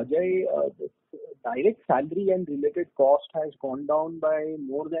question to Ajay. This direct salary and related cost has gone down by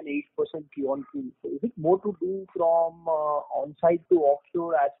more than 8% Q-on-Q. So is it more to do from on-site to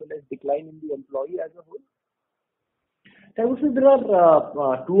offshore as well as decline in the employee as a whole? I would say there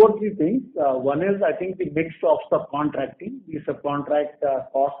are 2 or 3 things. One is, I think, the mix of subcontracting. The subcontract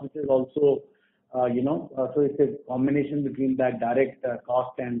cost, which is also, so it's a combination between that direct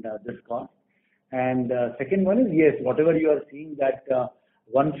cost and this cost. And second one is, yes, whatever you are seeing that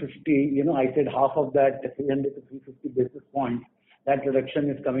 150, I said half of that 300 to 350 basis points, that reduction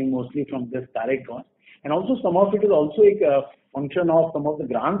is coming mostly from this direct cost. And also some of it is also a function of some of the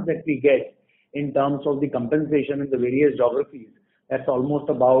grants that we get in terms of the compensation in the various geographies. That's almost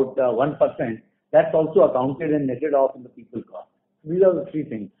about 1%. That's also accounted and netted off in the people cost. These are the 3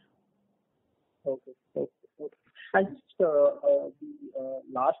 things. Okay. And just the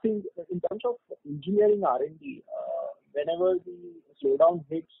last thing, in terms of engineering R&D, whenever the slowdown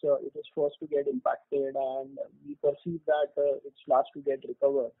hits, it is first to get impacted, and we perceive that it's last to get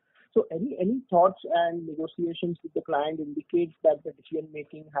recovered. So any thoughts and negotiations with the client indicates that the decision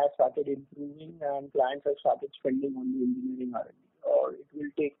making has started improving and clients have started spending on the engineering R&D, or it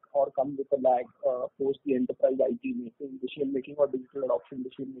will take or come with a lag post the enterprise IT making decision making or digital adoption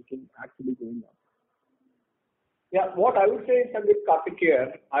decision making actually going on? Yeah, what I would say is a bit Karthik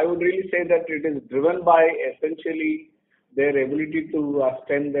here. I would really say that it is driven by essentially their ability to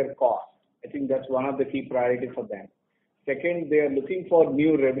stem their costs. I think that's one of the key priorities for them. Second, they are looking for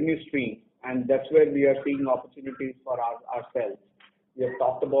new revenue streams, and that's where we are seeing opportunities for ourselves. We have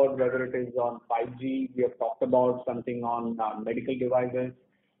talked about whether it is on 5G, we have talked about something on medical devices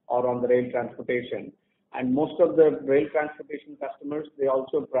or on the rail transportation. And most of the rail transportation customers, they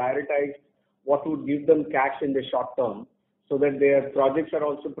also prioritize what would give them cash in the short term, so that their projects are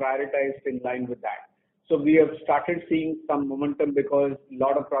also prioritized in line with that. So we have started seeing some momentum because a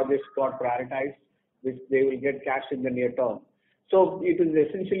lot of projects got prioritized, which they will get cash in the near term. So it is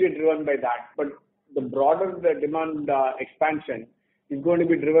essentially driven by that. But the broader the demand expansion is going to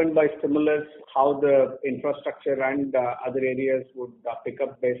be driven by stimulus, how the infrastructure and other areas would pick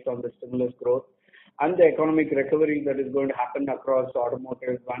up based on the stimulus growth, and the economic recovery that is going to happen across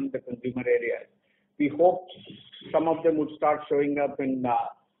automotive and the consumer areas. We hope some of them would start showing up in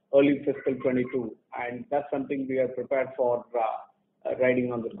early fiscal 22, and that's something we are prepared for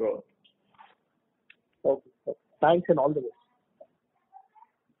riding on the growth. Okay. Thanks and all the best.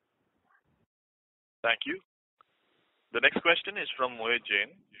 Thank you. The next question is from Mohit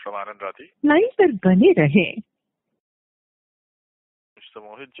Jain from Anand Rathi. Line पर बने रहें. Mr.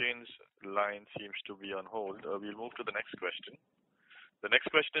 Mohit Jain's line seems to be on hold. We'll move to the next question. The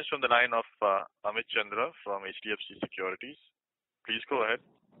next question is from the line of Amit Chandra from HDFC Securities. Please go ahead.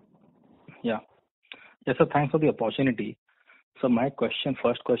 Yeah. Yes, sir. Thanks for the opportunity. So my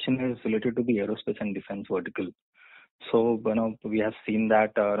first question is related to the aerospace and defense vertical. So, we have seen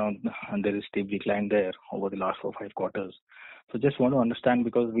that there is steep decline there over the last 4-5 quarters. So just want to understand,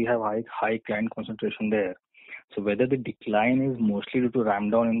 because we have high client concentration there. So whether the decline is mostly due to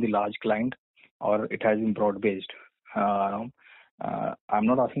ramp down in the large client, or it has been broad-based. I'm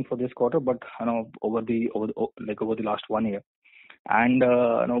not asking for this quarter, but over the last 1 year. And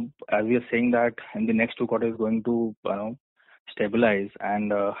as we are saying that in the next 2 quarters going to stabilize,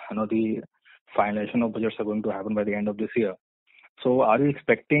 and the finalization of budgets are going to happen by the end of this year. So are you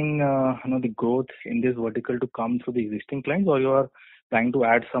expecting the growth in this vertical to come through the existing clients, or you are trying to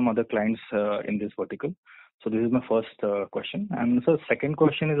add some other clients in this vertical? So this is my first question. And so second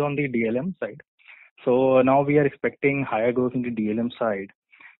question is on the DLM side. So now we are expecting higher growth in the DLM side.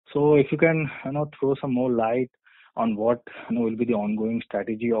 So if you can throw some more light on what will be the ongoing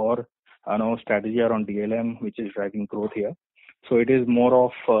strategy, or strategy around DLM which is driving growth here. So it is more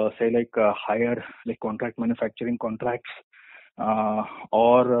of say like higher like contract manufacturing contracts,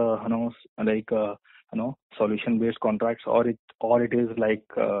 or solution based contracts, or it is like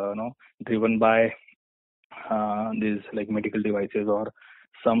driven by these like medical devices, or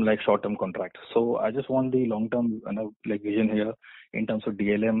some like short term contracts. So I just want the long term like vision here in terms of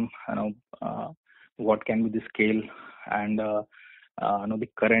DLM, what can be the scale, and the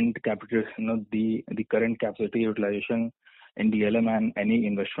current capital, the current capacity utilization in DLM, and any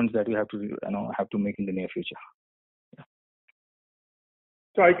investments that we have to make in the near future.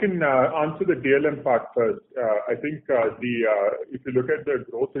 So I can answer the DLM part first. I think if you look at the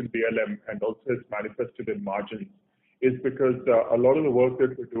growth in DLM and also it's manifested in margins, is because a lot of the work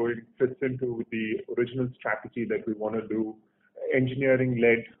that we're doing fits into the original strategy that we want to do,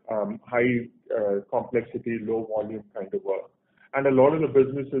 engineering-led, high complexity, low volume kind of work. And a lot of the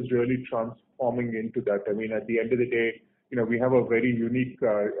business is really transforming into that. I mean, at the end of the day, we have a very unique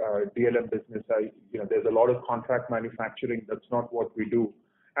DLM business. There's a lot of contract manufacturing. That's not what we do.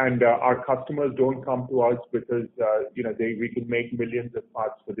 And our customers don't come to us because, we can make millions of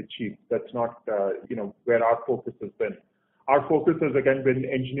parts for the cheap. That's not, where our focus has been. Our focus has again been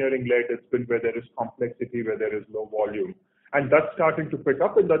engineering-led. It's been where there is complexity, where there is low volume. And that's starting to pick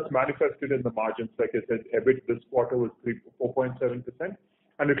up, and that's manifested in the margins. Like I said, EBIT this quarter was 4.7%,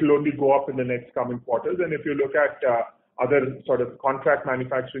 and it will only go up in the next coming quarters. And if you look at other sort of contract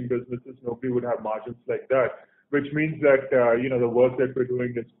manufacturing businesses, nobody would have margins like that, which means that, the work that we're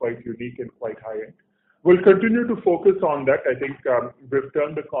doing is quite unique and quite high-end. We'll continue to focus on that. I think we've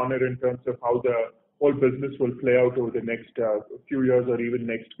turned the corner in terms of how the whole business will play out over the next few years, or even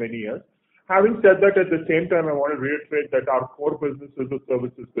next many years. Having said that, at the same time, I want to reiterate that our core business is a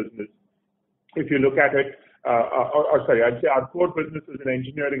services business. If you look at it, I'd say our core business is an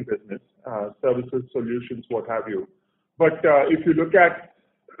engineering business, services, solutions, what have you. But if you look at,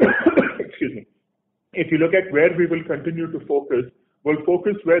 excuse me, if you look at where we will continue to focus, we'll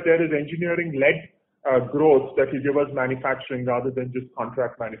focus where there is engineering-led growth that will give us manufacturing rather than just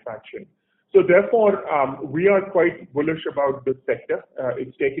contract manufacturing. So therefore, we are quite bullish about this sector.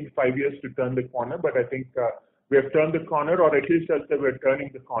 It's taken 5 years to turn the corner, but I think we have turned the corner, or at least I'll say we're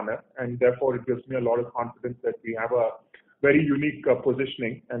turning the corner, and therefore it gives me a lot of confidence that we have a very unique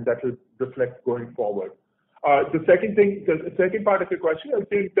positioning, and that will reflect going forward. The second part of your question, I'll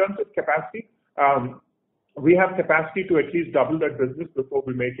say in terms of capacity, we have capacity to at least double that business before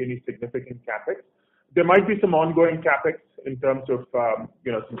we make any significant capex. There might be some ongoing capex in terms of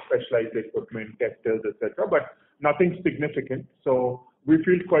some specialized equipment, testers, etc., but nothing significant. So we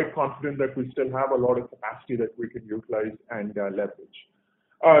feel quite confident that we still have a lot of capacity that we can utilize and leverage.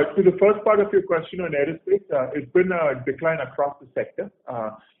 To the first part of your question on aerospace, it's been a decline across the sector.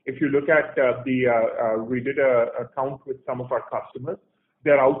 If you look at we did a count with some of our customers.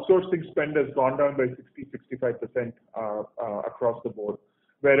 Their outsourcing spend has gone down by 60-65% across the board,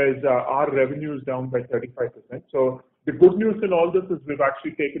 whereas our revenue is down by 35%. So the good news in all this is we've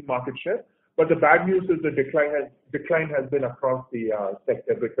actually taken market share, but the bad news is the decline has been across the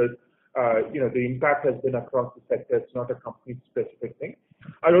sector, because the impact has been across the sector. It's not a company-specific thing.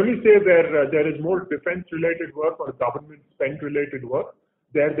 I'll only say where there is more defense-related work or government spend-related work,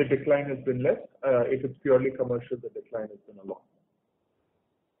 there the decline has been less. If it's purely commercial, the decline has been a lot.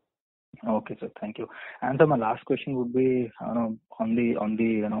 Okay, sir. Thank you. And so my last question would be on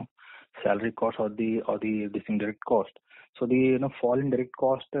the salary cost, or this indirect cost. So the fall in direct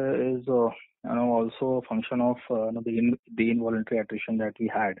cost is also a function of the involuntary attrition that we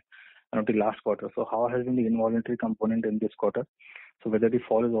had the last quarter. So how has been the involuntary component in this quarter? So whether the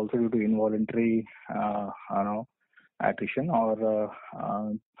fall is also due to involuntary attrition, or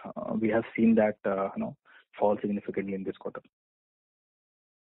we have seen that fall significantly in this quarter.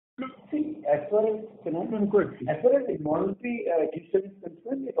 See, as far as monetary digital is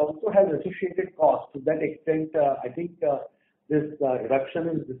concerned, it also has associated costs. To that extent, I think this reduction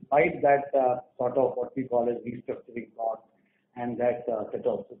is despite that sort of what we call as restructuring cost and that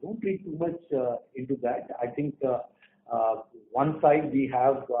set-off. So don't read too much into that. I think one side we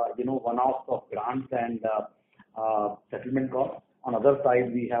have one-off of grants and settlement costs. On other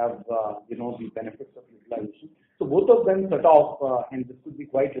side we have the benefits of utilization. So both of them set off, and this could be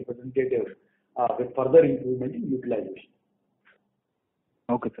quite representative with further improvement in utilization.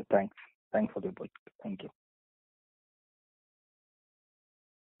 Okay, sir. Thanks. Thanks for the input. Thank you.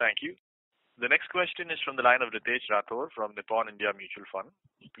 Thank you. The next question is from the line of Ritesh Rathore from Nippon India Mutual Fund.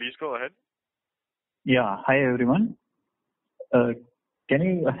 Please go ahead. Yeah. Hi, everyone. Can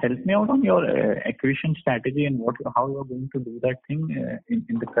you help me out on your acquisition strategy and how you are going to do that thing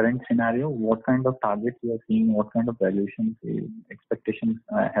in the current scenario? What kind of targets you are seeing? What kind of valuations expectations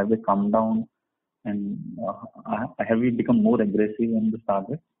have they come down? And have you become more aggressive in the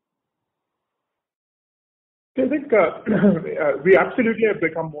targets? So I think we absolutely have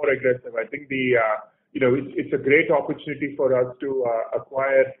become more aggressive. I think it's a great opportunity for us to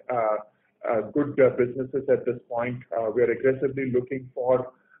acquire good businesses at this point. We are aggressively looking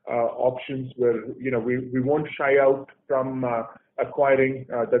for options where we won't shy out from acquiring.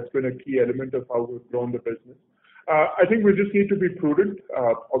 That's been a key element of how we've grown the business. I think we just need to be prudent.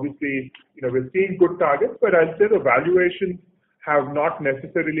 Obviously, we're seeing good targets, but I'd say the valuations have not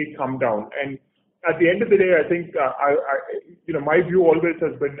necessarily come down. And at the end of the day, I think my view always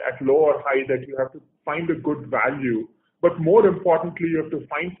has been at low or high that you have to find a good value, but more importantly, you have to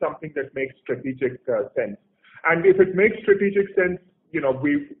find something that makes strategic sense. And if it makes strategic sense,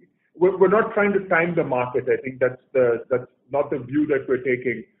 we're not trying to time the market. I think that's not the view that we're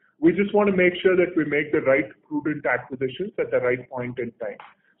taking. We just want to make sure that we make the right prudent acquisitions at the right point in time.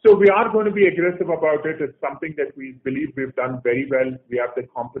 So we are going to be aggressive about it. It's something that we believe we've done very well. We have the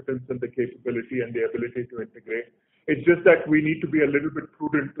competence and the capability and the ability to integrate. It's just that we need to be a little bit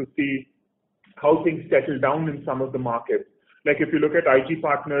prudent to see how things settle down in some of the markets. Like if you look at IG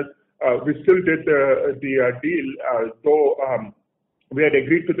Partners, we still did the deal, though we had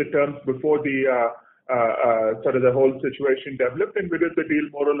agreed to the terms before the sort of the whole situation developed, and we did the deal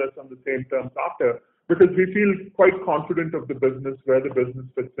more or less on the same terms after, because we feel quite confident of the business, where the business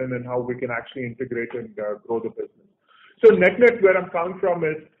fits in, and how we can actually integrate and grow the business. So net, where I'm coming from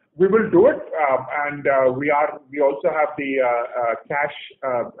is we will do it, and we also have the cash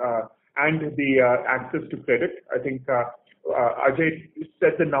and the access to credit. I think Ajay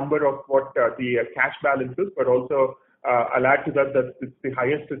said the number of what the cash balance is, but also I'll add to that it's the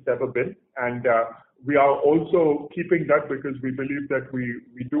highest it's ever been, and we are also keeping that because we believe that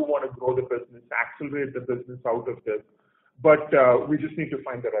we do want to grow the business, accelerate the business out of this, but we just need to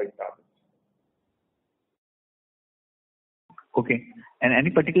find the right balance. Okay. And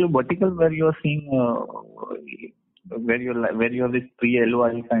any particular vertical where you are seeing where you have this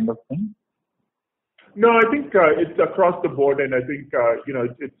pre-LOI kind of thing? No, I think it's across the board, and I think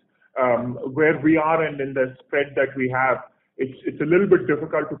it's where we are and in the spread that we have. It's a little bit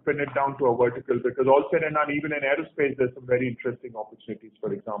difficult to pin it down to a vertical because all said and done, even in aerospace, there's some very interesting opportunities,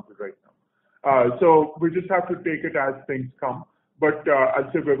 for example, right now. So we just have to take it as things come. But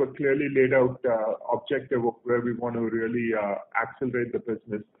I'd say we have a clearly laid out objective of where we want to really accelerate the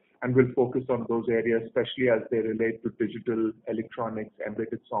business, and we'll focus on those areas, especially as they relate to digital, electronics,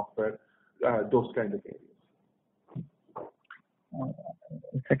 embedded software, those kind of areas.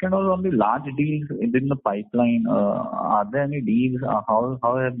 Second, on the large deals within the pipeline, are there any deals? How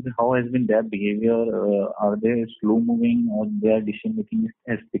has been their behavior? Are they slow moving, or their decision making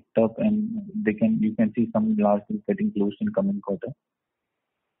has picked up, and you can see some large deals getting closed in coming quarter?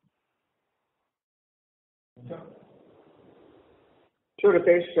 Sure,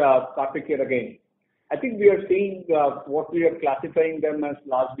 Ritesh. Karthik here again. I think we are seeing what we are classifying them as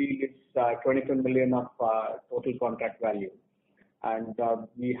large deal is 22 million of total contract value. And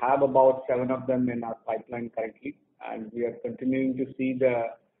we have about 7 of them in our pipeline currently, and we are continuing to see the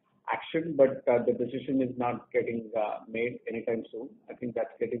action, but the decision is not getting made anytime soon. I think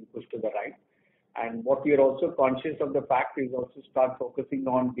that's getting pushed to the right. And what we are also conscious of the fact is also start focusing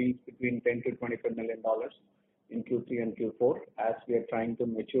on deals between $10 to $25 million in Q3 and Q4 as we are trying to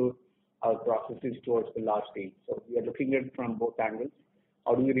mature our processes towards the large deals. So we are looking at it from both angles.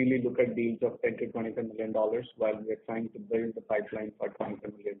 How do we really look at deals of $10 to $25 million while we are trying to build the pipeline for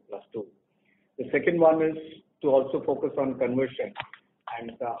 $25 million plus 2? The second one is to also focus on conversion,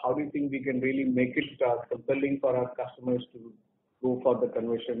 and how do you think we can really make it compelling for our customers to go for the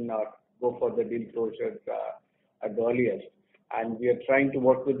conversion or go for the deal closure at the earliest. and we are trying to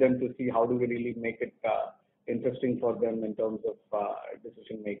work with them to see how do we really make it interesting for them in terms of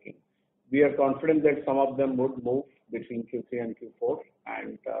decision making. We are confident that some of them would move between Q3 and Q4,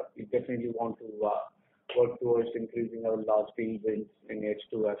 and we definitely want to work towards increasing our large deal wins in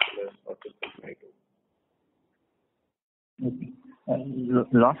H2 as well as for fiscal 22. Okay.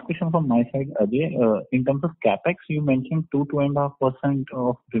 Last question from my side, Ajay. In terms of capex, you mentioned 2.5%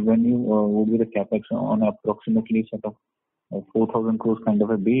 of revenue would be the capex on approximately sort of 4,000 crores kind of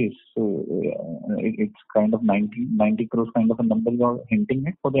a base. So it's kind of 90 crores kind of a number you are hinting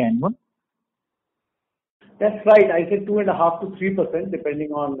at for the annual? That's right. I said 2.5 to 3%,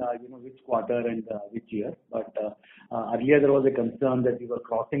 depending on which quarter and which year. But earlier there was a concern that we were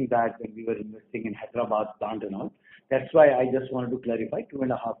crossing that when we were investing in Hyderabad plant and all. That's why I just wanted to clarify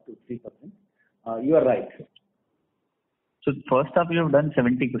 2.5 to 3%. You are right. So first half you have done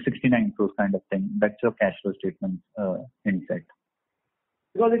 70 to 69 crores kind of thing. That's your cash flow statement insight.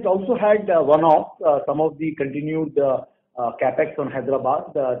 Because it also had one-off, some of the continued capex on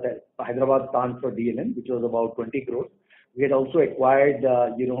Hyderabad, the Hyderabad plant for DLM, which was about 20 crores. We had also acquired,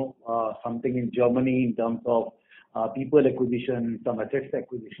 something in Germany in terms of people acquisition, some assets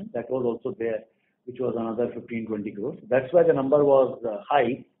acquisition. That was also there, which was another 15-20 crores. That's why the number was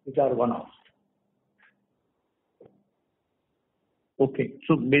high, which are one-offs. Okay.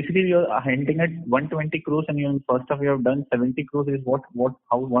 So basically you're hinting at 120 crores and in first half you have done 70 crores is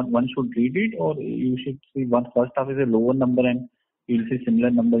how one should read it, or you should see first half is a lower number and you'll see similar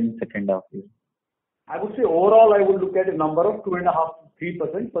number in second half? I would say overall I would look at a number of 2.5 to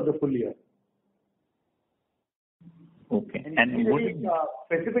 3% for the full year. Okay. And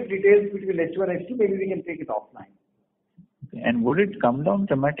specific details between H1 and H2, maybe we can take it offline. Okay. And would it come down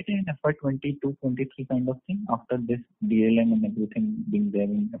dramatically in FY22, 23 kind of thing after this DLM and everything being there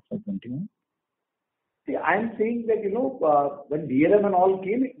in FY21? See, I am saying that, when DLM and all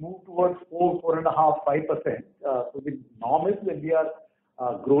came, it moved towards 4.5%, 5%. So the norm is when we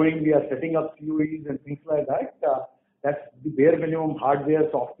are growing, we are setting up COEs and things like that. That's the bare minimum hardware,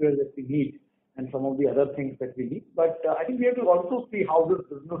 software that we need, and some of the other things that we need. But I think we have to also see how this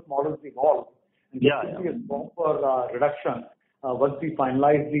business models evolve. And there will be a scope for reduction once we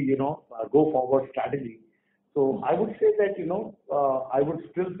finalize the go forward strategy. So I would say that I would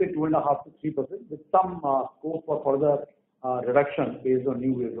still say 2.5 to 3% with some scope for further reduction based on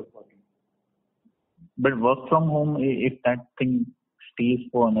new ways of working. But work from home, if that thing stays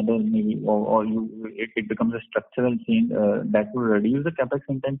for another maybe, or it becomes a structural change, that will reduce the capex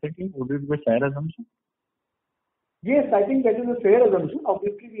intensity. Would it be a fair assumption? Yes, I think that is a fair assumption.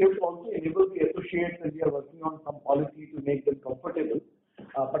 Obviously, we have to also enable the associates, and we are working on some policy to make them comfortable.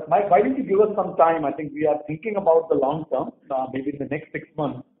 But why don't you give us some time? I think we are thinking about the long term. Maybe in the next 6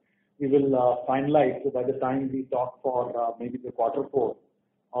 months, we will finalize. So by the time we talk for maybe the Q4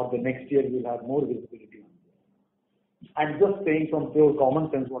 or the next year, we'll have more visibility on this. I'm just saying from pure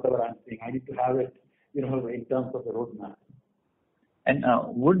common sense, whatever I'm saying. I need to have it, in terms of the roadmap. And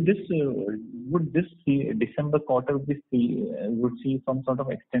would this December quarter would see some sort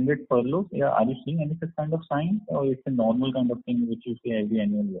of extended furloughs? Yeah, are you seeing any such kind of signs, or it's a normal kind of thing which you see every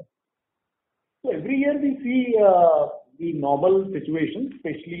annual year? So every year we see the normal situation,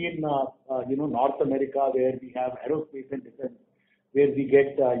 especially in North America, where we have aerospace and defense, where we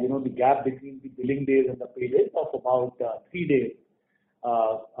get the gap between the billing days and the pay days of about 3 days,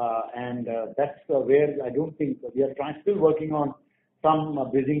 and that's where I don't think we are still working on some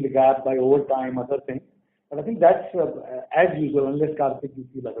bridging the gap by overtime, other things. But I think that's as usual, unless Karthik you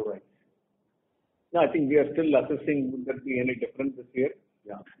feel otherwise. No, I think we are still assessing would there be any difference this year.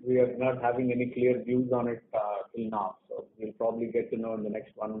 Yeah, we are not having any clear views on it till now. So we'll probably get to know in the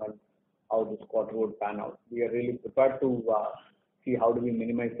next 1 month how this quarter would pan out. We are really prepared to see how do we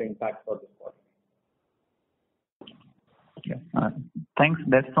minimize the impact for this quarter. Yeah. Thanks.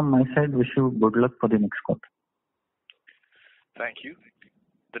 That's from my side. Wish you good luck for the next quarter. Thank you.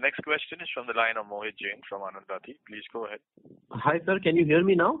 The next question is from the line of Mohit Jain from Anand Rathi. Please go ahead. Hi, sir. Can you hear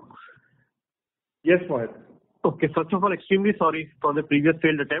me now? Yes, Mohit. Okay. First of all, extremely sorry for the previous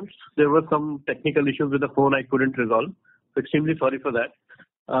failed attempts. There were some technical issues with the phone I couldn't resolve. So extremely sorry for that.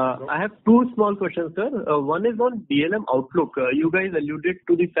 I have 2 small questions, sir. One is on DLM outlook. You guys alluded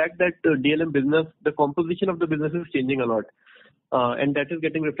to the fact that DLM business, the composition of the business is changing a lot. And that is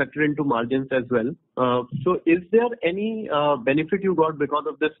getting reflected into margins as well. So is there any benefit you got because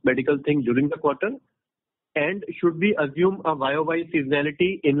of this medical thing during the quarter? And should we assume a YOY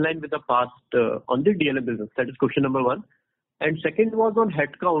seasonality in line with the past on the DLM business? That is question number 1. And second was on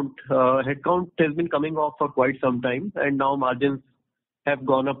headcount. Headcount has been coming off for quite some time, and now margins have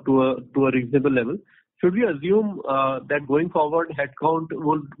gone up to a reasonable level. should we assume that going forward headcount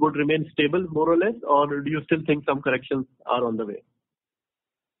would remain stable more or less, or do you still think some corrections are on the way?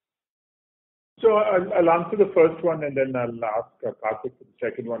 So I'll answer the first one and then I'll ask Karthik for the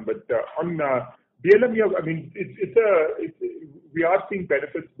second one. But on DLM, yeah, I mean, we are seeing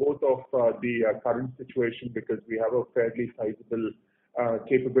benefits both of the current situation because we have a fairly sizable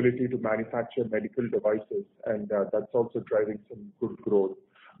capability to manufacture medical devices, and that's also driving some good growth.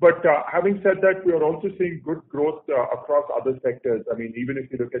 But having said that, we are also seeing good growth across other sectors. I mean, even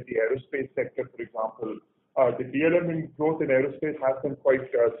if you look at the aerospace sector, for example, the DLM growth in aerospace has been quite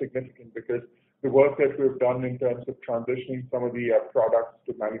significant because the work that we've done in terms of transitioning some of the products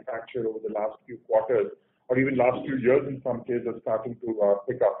to manufacture over the last few quarters, or even last few years in some cases, are starting to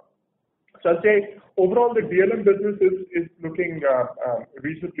pick up. So I'll say overall the DLM business is looking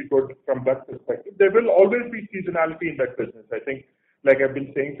reasonably good from that perspective. There will always be seasonality in that business. I think, like I've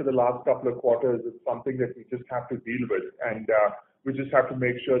been saying for the last couple of quarters, it's something that we just have to deal with, and we just have to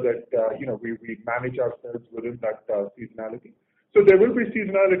make sure that we manage ourselves within that seasonality. So there will be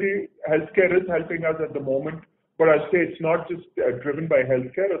seasonality. Healthcare is helping us at the moment, but I'll say it's not just driven by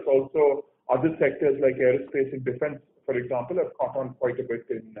healthcare. It's also other sectors like aerospace and defense, for example, have caught on quite a bit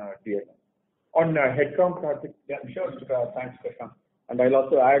in DLM. On headcount, Karthik? Yeah, sure. Thanks, Krishna. And I'll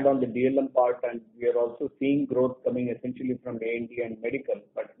also add on the DLM part, and we are also seeing growth coming essentially from A&D and medical,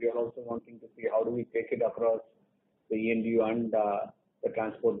 but we are also wanting to see how do we take it across the E&U and the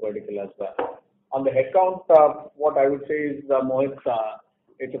transport vertical as well. On the headcount, what I would say is, Mohit,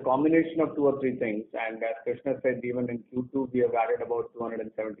 it's a combination of two or three things. And as Krishna said, even in Q2, we have added about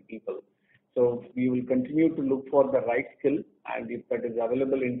 270 people. So we will continue to look for the right skill, and if that is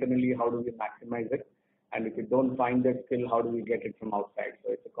available internally, how do we maximize it? And if we don't find that skill, how do we get it from outside?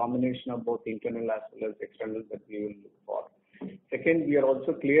 So it's a combination of both internal as well as external that we will look for. Second, we are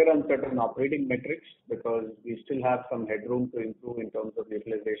also clear on certain operating metrics because we still have some headroom to improve in terms of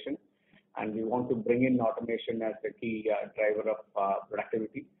utilization. And we want to bring in automation as a key driver of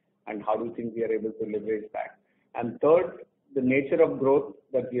productivity, and how do you think we are able to leverage that? And third, the nature of growth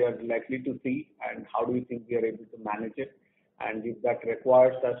that we are likely to see, and how do you think we are able to manage it? And if that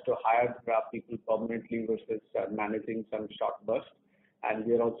requires us to hire people permanently versus managing some short bursts, and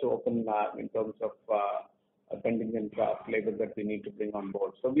we are also open in terms of contingent labor that we need to bring on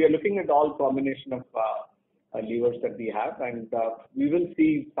board. So we are looking at all combination of levers that we have, and we will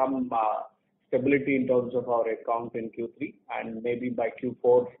see some stability in terms of our account in Q3, and maybe by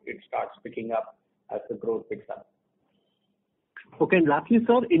Q4 it starts picking up as the growth picks up. Okay, and lastly,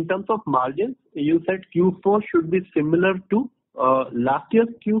 sir, in terms of margins, you said Q4 should be similar to last year's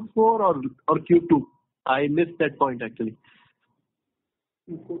Q4 or Q2. I missed that point actually.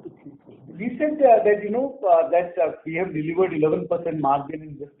 We said that we have delivered 11% margin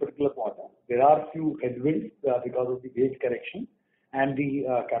in this particular quarter. There are few headwinds because of the wage correction and the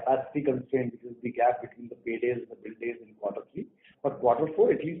capacity constraint, which is the gap between the pay days and the bill days in quarter 3. But quarter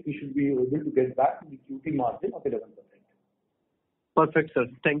 4, at least we should be able to get back to the Q3 margin of 11%. Perfect, sir.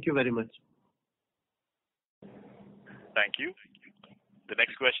 Thank you very much. Thank you. The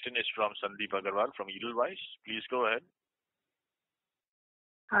next question is from Sandeep Agarwal from Edelweiss. Please go ahead.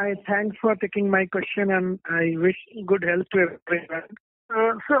 Hi, thanks for taking my question, and I wish good health to everyone.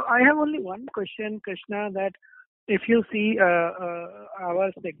 So I have only one question, Krishna, that if you see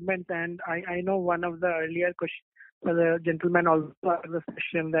our segment, and I know one of the earlier questions, the gentleman also asked the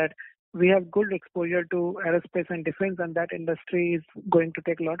question that we have good exposure to aerospace and defense, and that industry is going to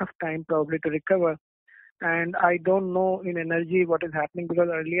take a lot of time probably to recover. And I don't know in energy what is happening, because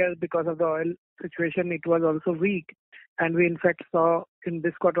earlier, because of the oil situation, it was also weak. And we in fact saw in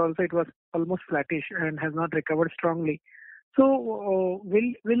this quarter also it was almost flattish and has not recovered strongly. So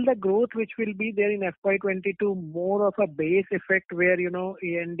will the growth which will be there in FY22 more of a base effect where,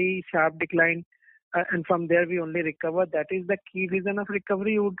 A&D sharp decline and from there we only recover? That is the key reason of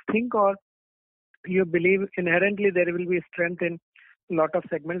recovery, you would think, or you believe inherently there will be strength in a lot of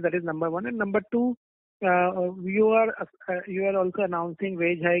segments? That is number one. And number two, you are also announcing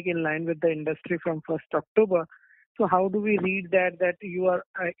wage hike in line with the industry from 1st October. So how do we read that you are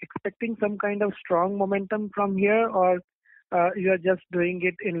expecting some kind of strong momentum from here, or you are just doing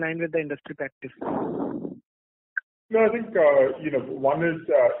it in line with the industry practice? No, I think, one is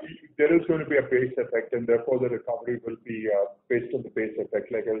there is going to be a base effect, and therefore the recovery will be based on the base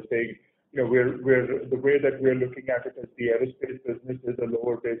effect. Like I was saying, we're the way that we're looking at it is the aerospace business is a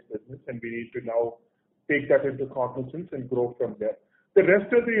lower base business, and we need to now take that into cognizance and grow from there. The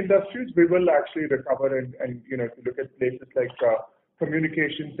rest of the industries, we will actually recover, and if you look at places like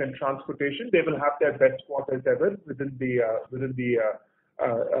communications and transportation, they will have their best quarters ever within the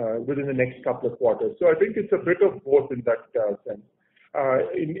within the next couple of quarters. So I think it's a bit of both in that sense.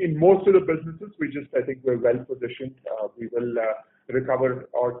 In most of the businesses, I think we're well positioned. We will recover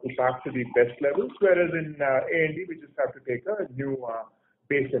or go back to the best levels, whereas in A&D, we just have to take a new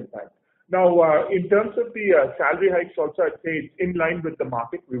base impact. Now, in terms of the salary hikes also, I'd say it's in line with the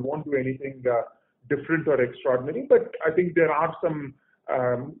market. We won't do anything different or extraordinary, but I think there are some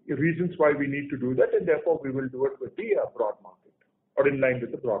reasons why we need to do that, and therefore we will do it with the broad market or in line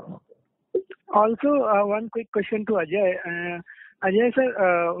with the broad market. Also, one quick question to Ajay. Ajay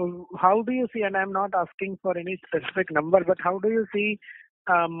sir, how do you see, and I'm not asking for any specific number, but how do you see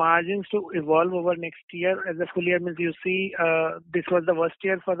margins to evolve over next year as a full year? Means you see this was the worst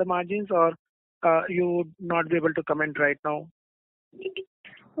year for the margins, or you would not be able to comment right now?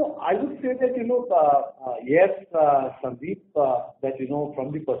 So I would say that, yes, Sandeep, that,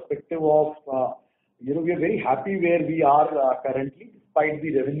 from the perspective of, we are very happy where we are currently. Despite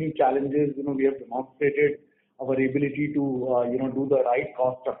the revenue challenges, we have demonstrated our ability to, do the right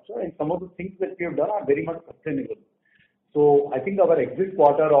cost structure, and some of the things that we have done are very much sustainable. So I think our exit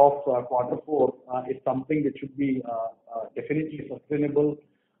quarter of quarter 4 is something that should be definitely sustainable,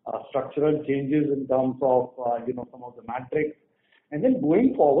 structural changes in terms of, some of the metrics. And then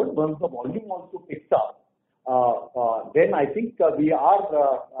going forward, once the volume also picks up, then I think we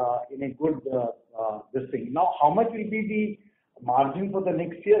are in a good this thing. Now, how much will be the margin for the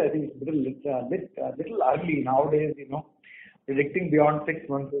next year? I think it's a little early nowadays. Predicting beyond 6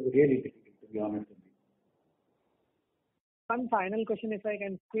 months is really difficult, to be honest with you. One final question, if I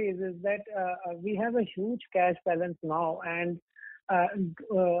can squeeze, is that we have a huge cash balance now, and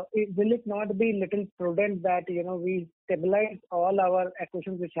will it not be little prudent that we stabilize all our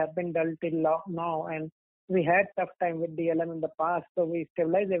acquisitions which have been done till now, and we had tough time with DLM in the past, so we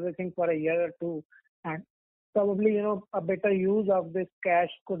stabilize everything for a year or two, and probably a better use of this cash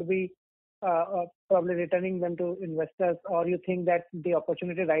could be probably returning them to investors, or you think that the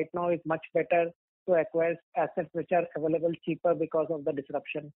opportunity right now is much better to acquire assets which are available cheaper because of the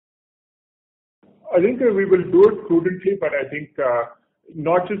disruption? I think we will do it prudently, but I think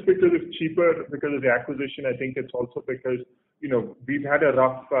not just because it's cheaper because of the acquisition. I think it's also because we've had a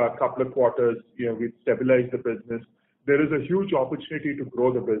rough couple of quarters. We've stabilized the business. There is a huge opportunity to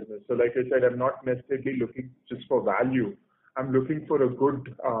grow the business. So like I said, I'm not necessarily looking just for value. I'm looking for a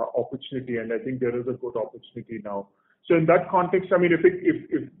good opportunity, and I think there is a good opportunity now. So in that context, I mean, if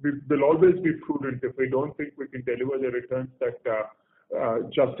we'll always be prudent. If we don't think we can deliver the returns that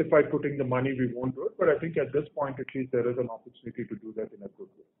justify putting the money, we won't do it. But I think at this point, at least, there is an opportunity to do that in a good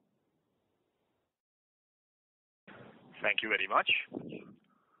way. Thank you very much.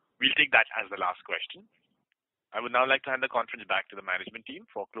 We'll take that as the last question. I would now like to hand the conference back to the management team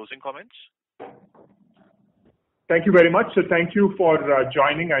for closing comments. Thank you very much. So thank you for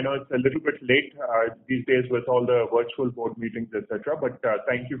joining. I know it's a little bit late these days with all the virtual board meetings, etc. But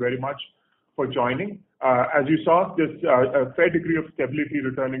thank you very much for joining. As you saw, there's a fair degree of stability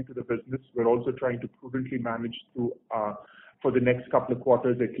returning to the business. We're also trying to prudently manage through for the next couple of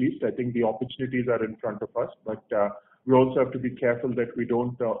quarters at least. I think the opportunities are in front of us, but we also have to be careful that we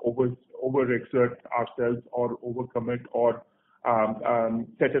don't overexert ourselves or overcommit or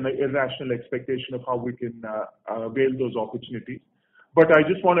set an irrational expectation of how we can avail those opportunities. But I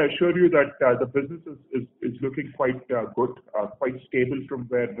just want to assure you that the business is looking quite good, quite stable from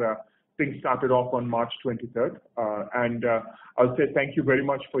where things started off on March 23rd. And I'll say thank you very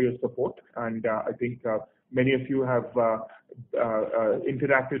much for your support. And I think many of you have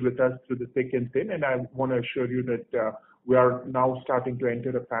interacted with us through the thick and thin. And I want to assure you that we are now starting to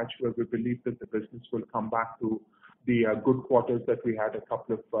enter a patch where we believe that the business will come back to the good quarters that we had a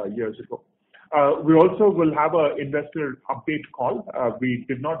couple of years ago. We also will have an investor update call. We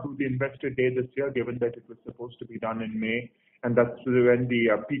did not do the investor day this year, given that it was supposed to be done in May, and that's when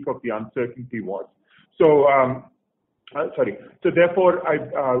the peak of the uncertainty was. So, So therefore,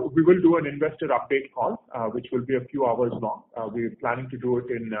 we will do an investor update call, which will be a few hours long. We're planning to do it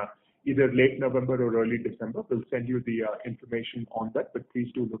in either late November or early December. We'll send you the information on that, but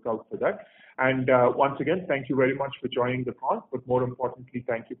please do look out for that. And once again, thank you very much for joining the call, but more importantly,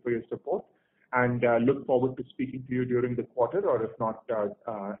 thank you for your support, and look forward to speaking to you during the quarter, or if not,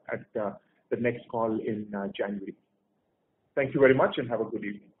 at the next call in January. Thank you very much, and have a good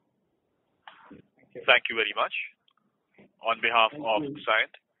evening. Thank you very much. On behalf of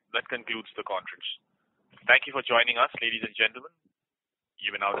Cyient, that concludes the conference. Thank you for joining us, ladies and gentlemen.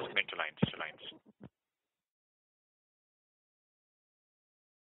 You may now disconnect your lines.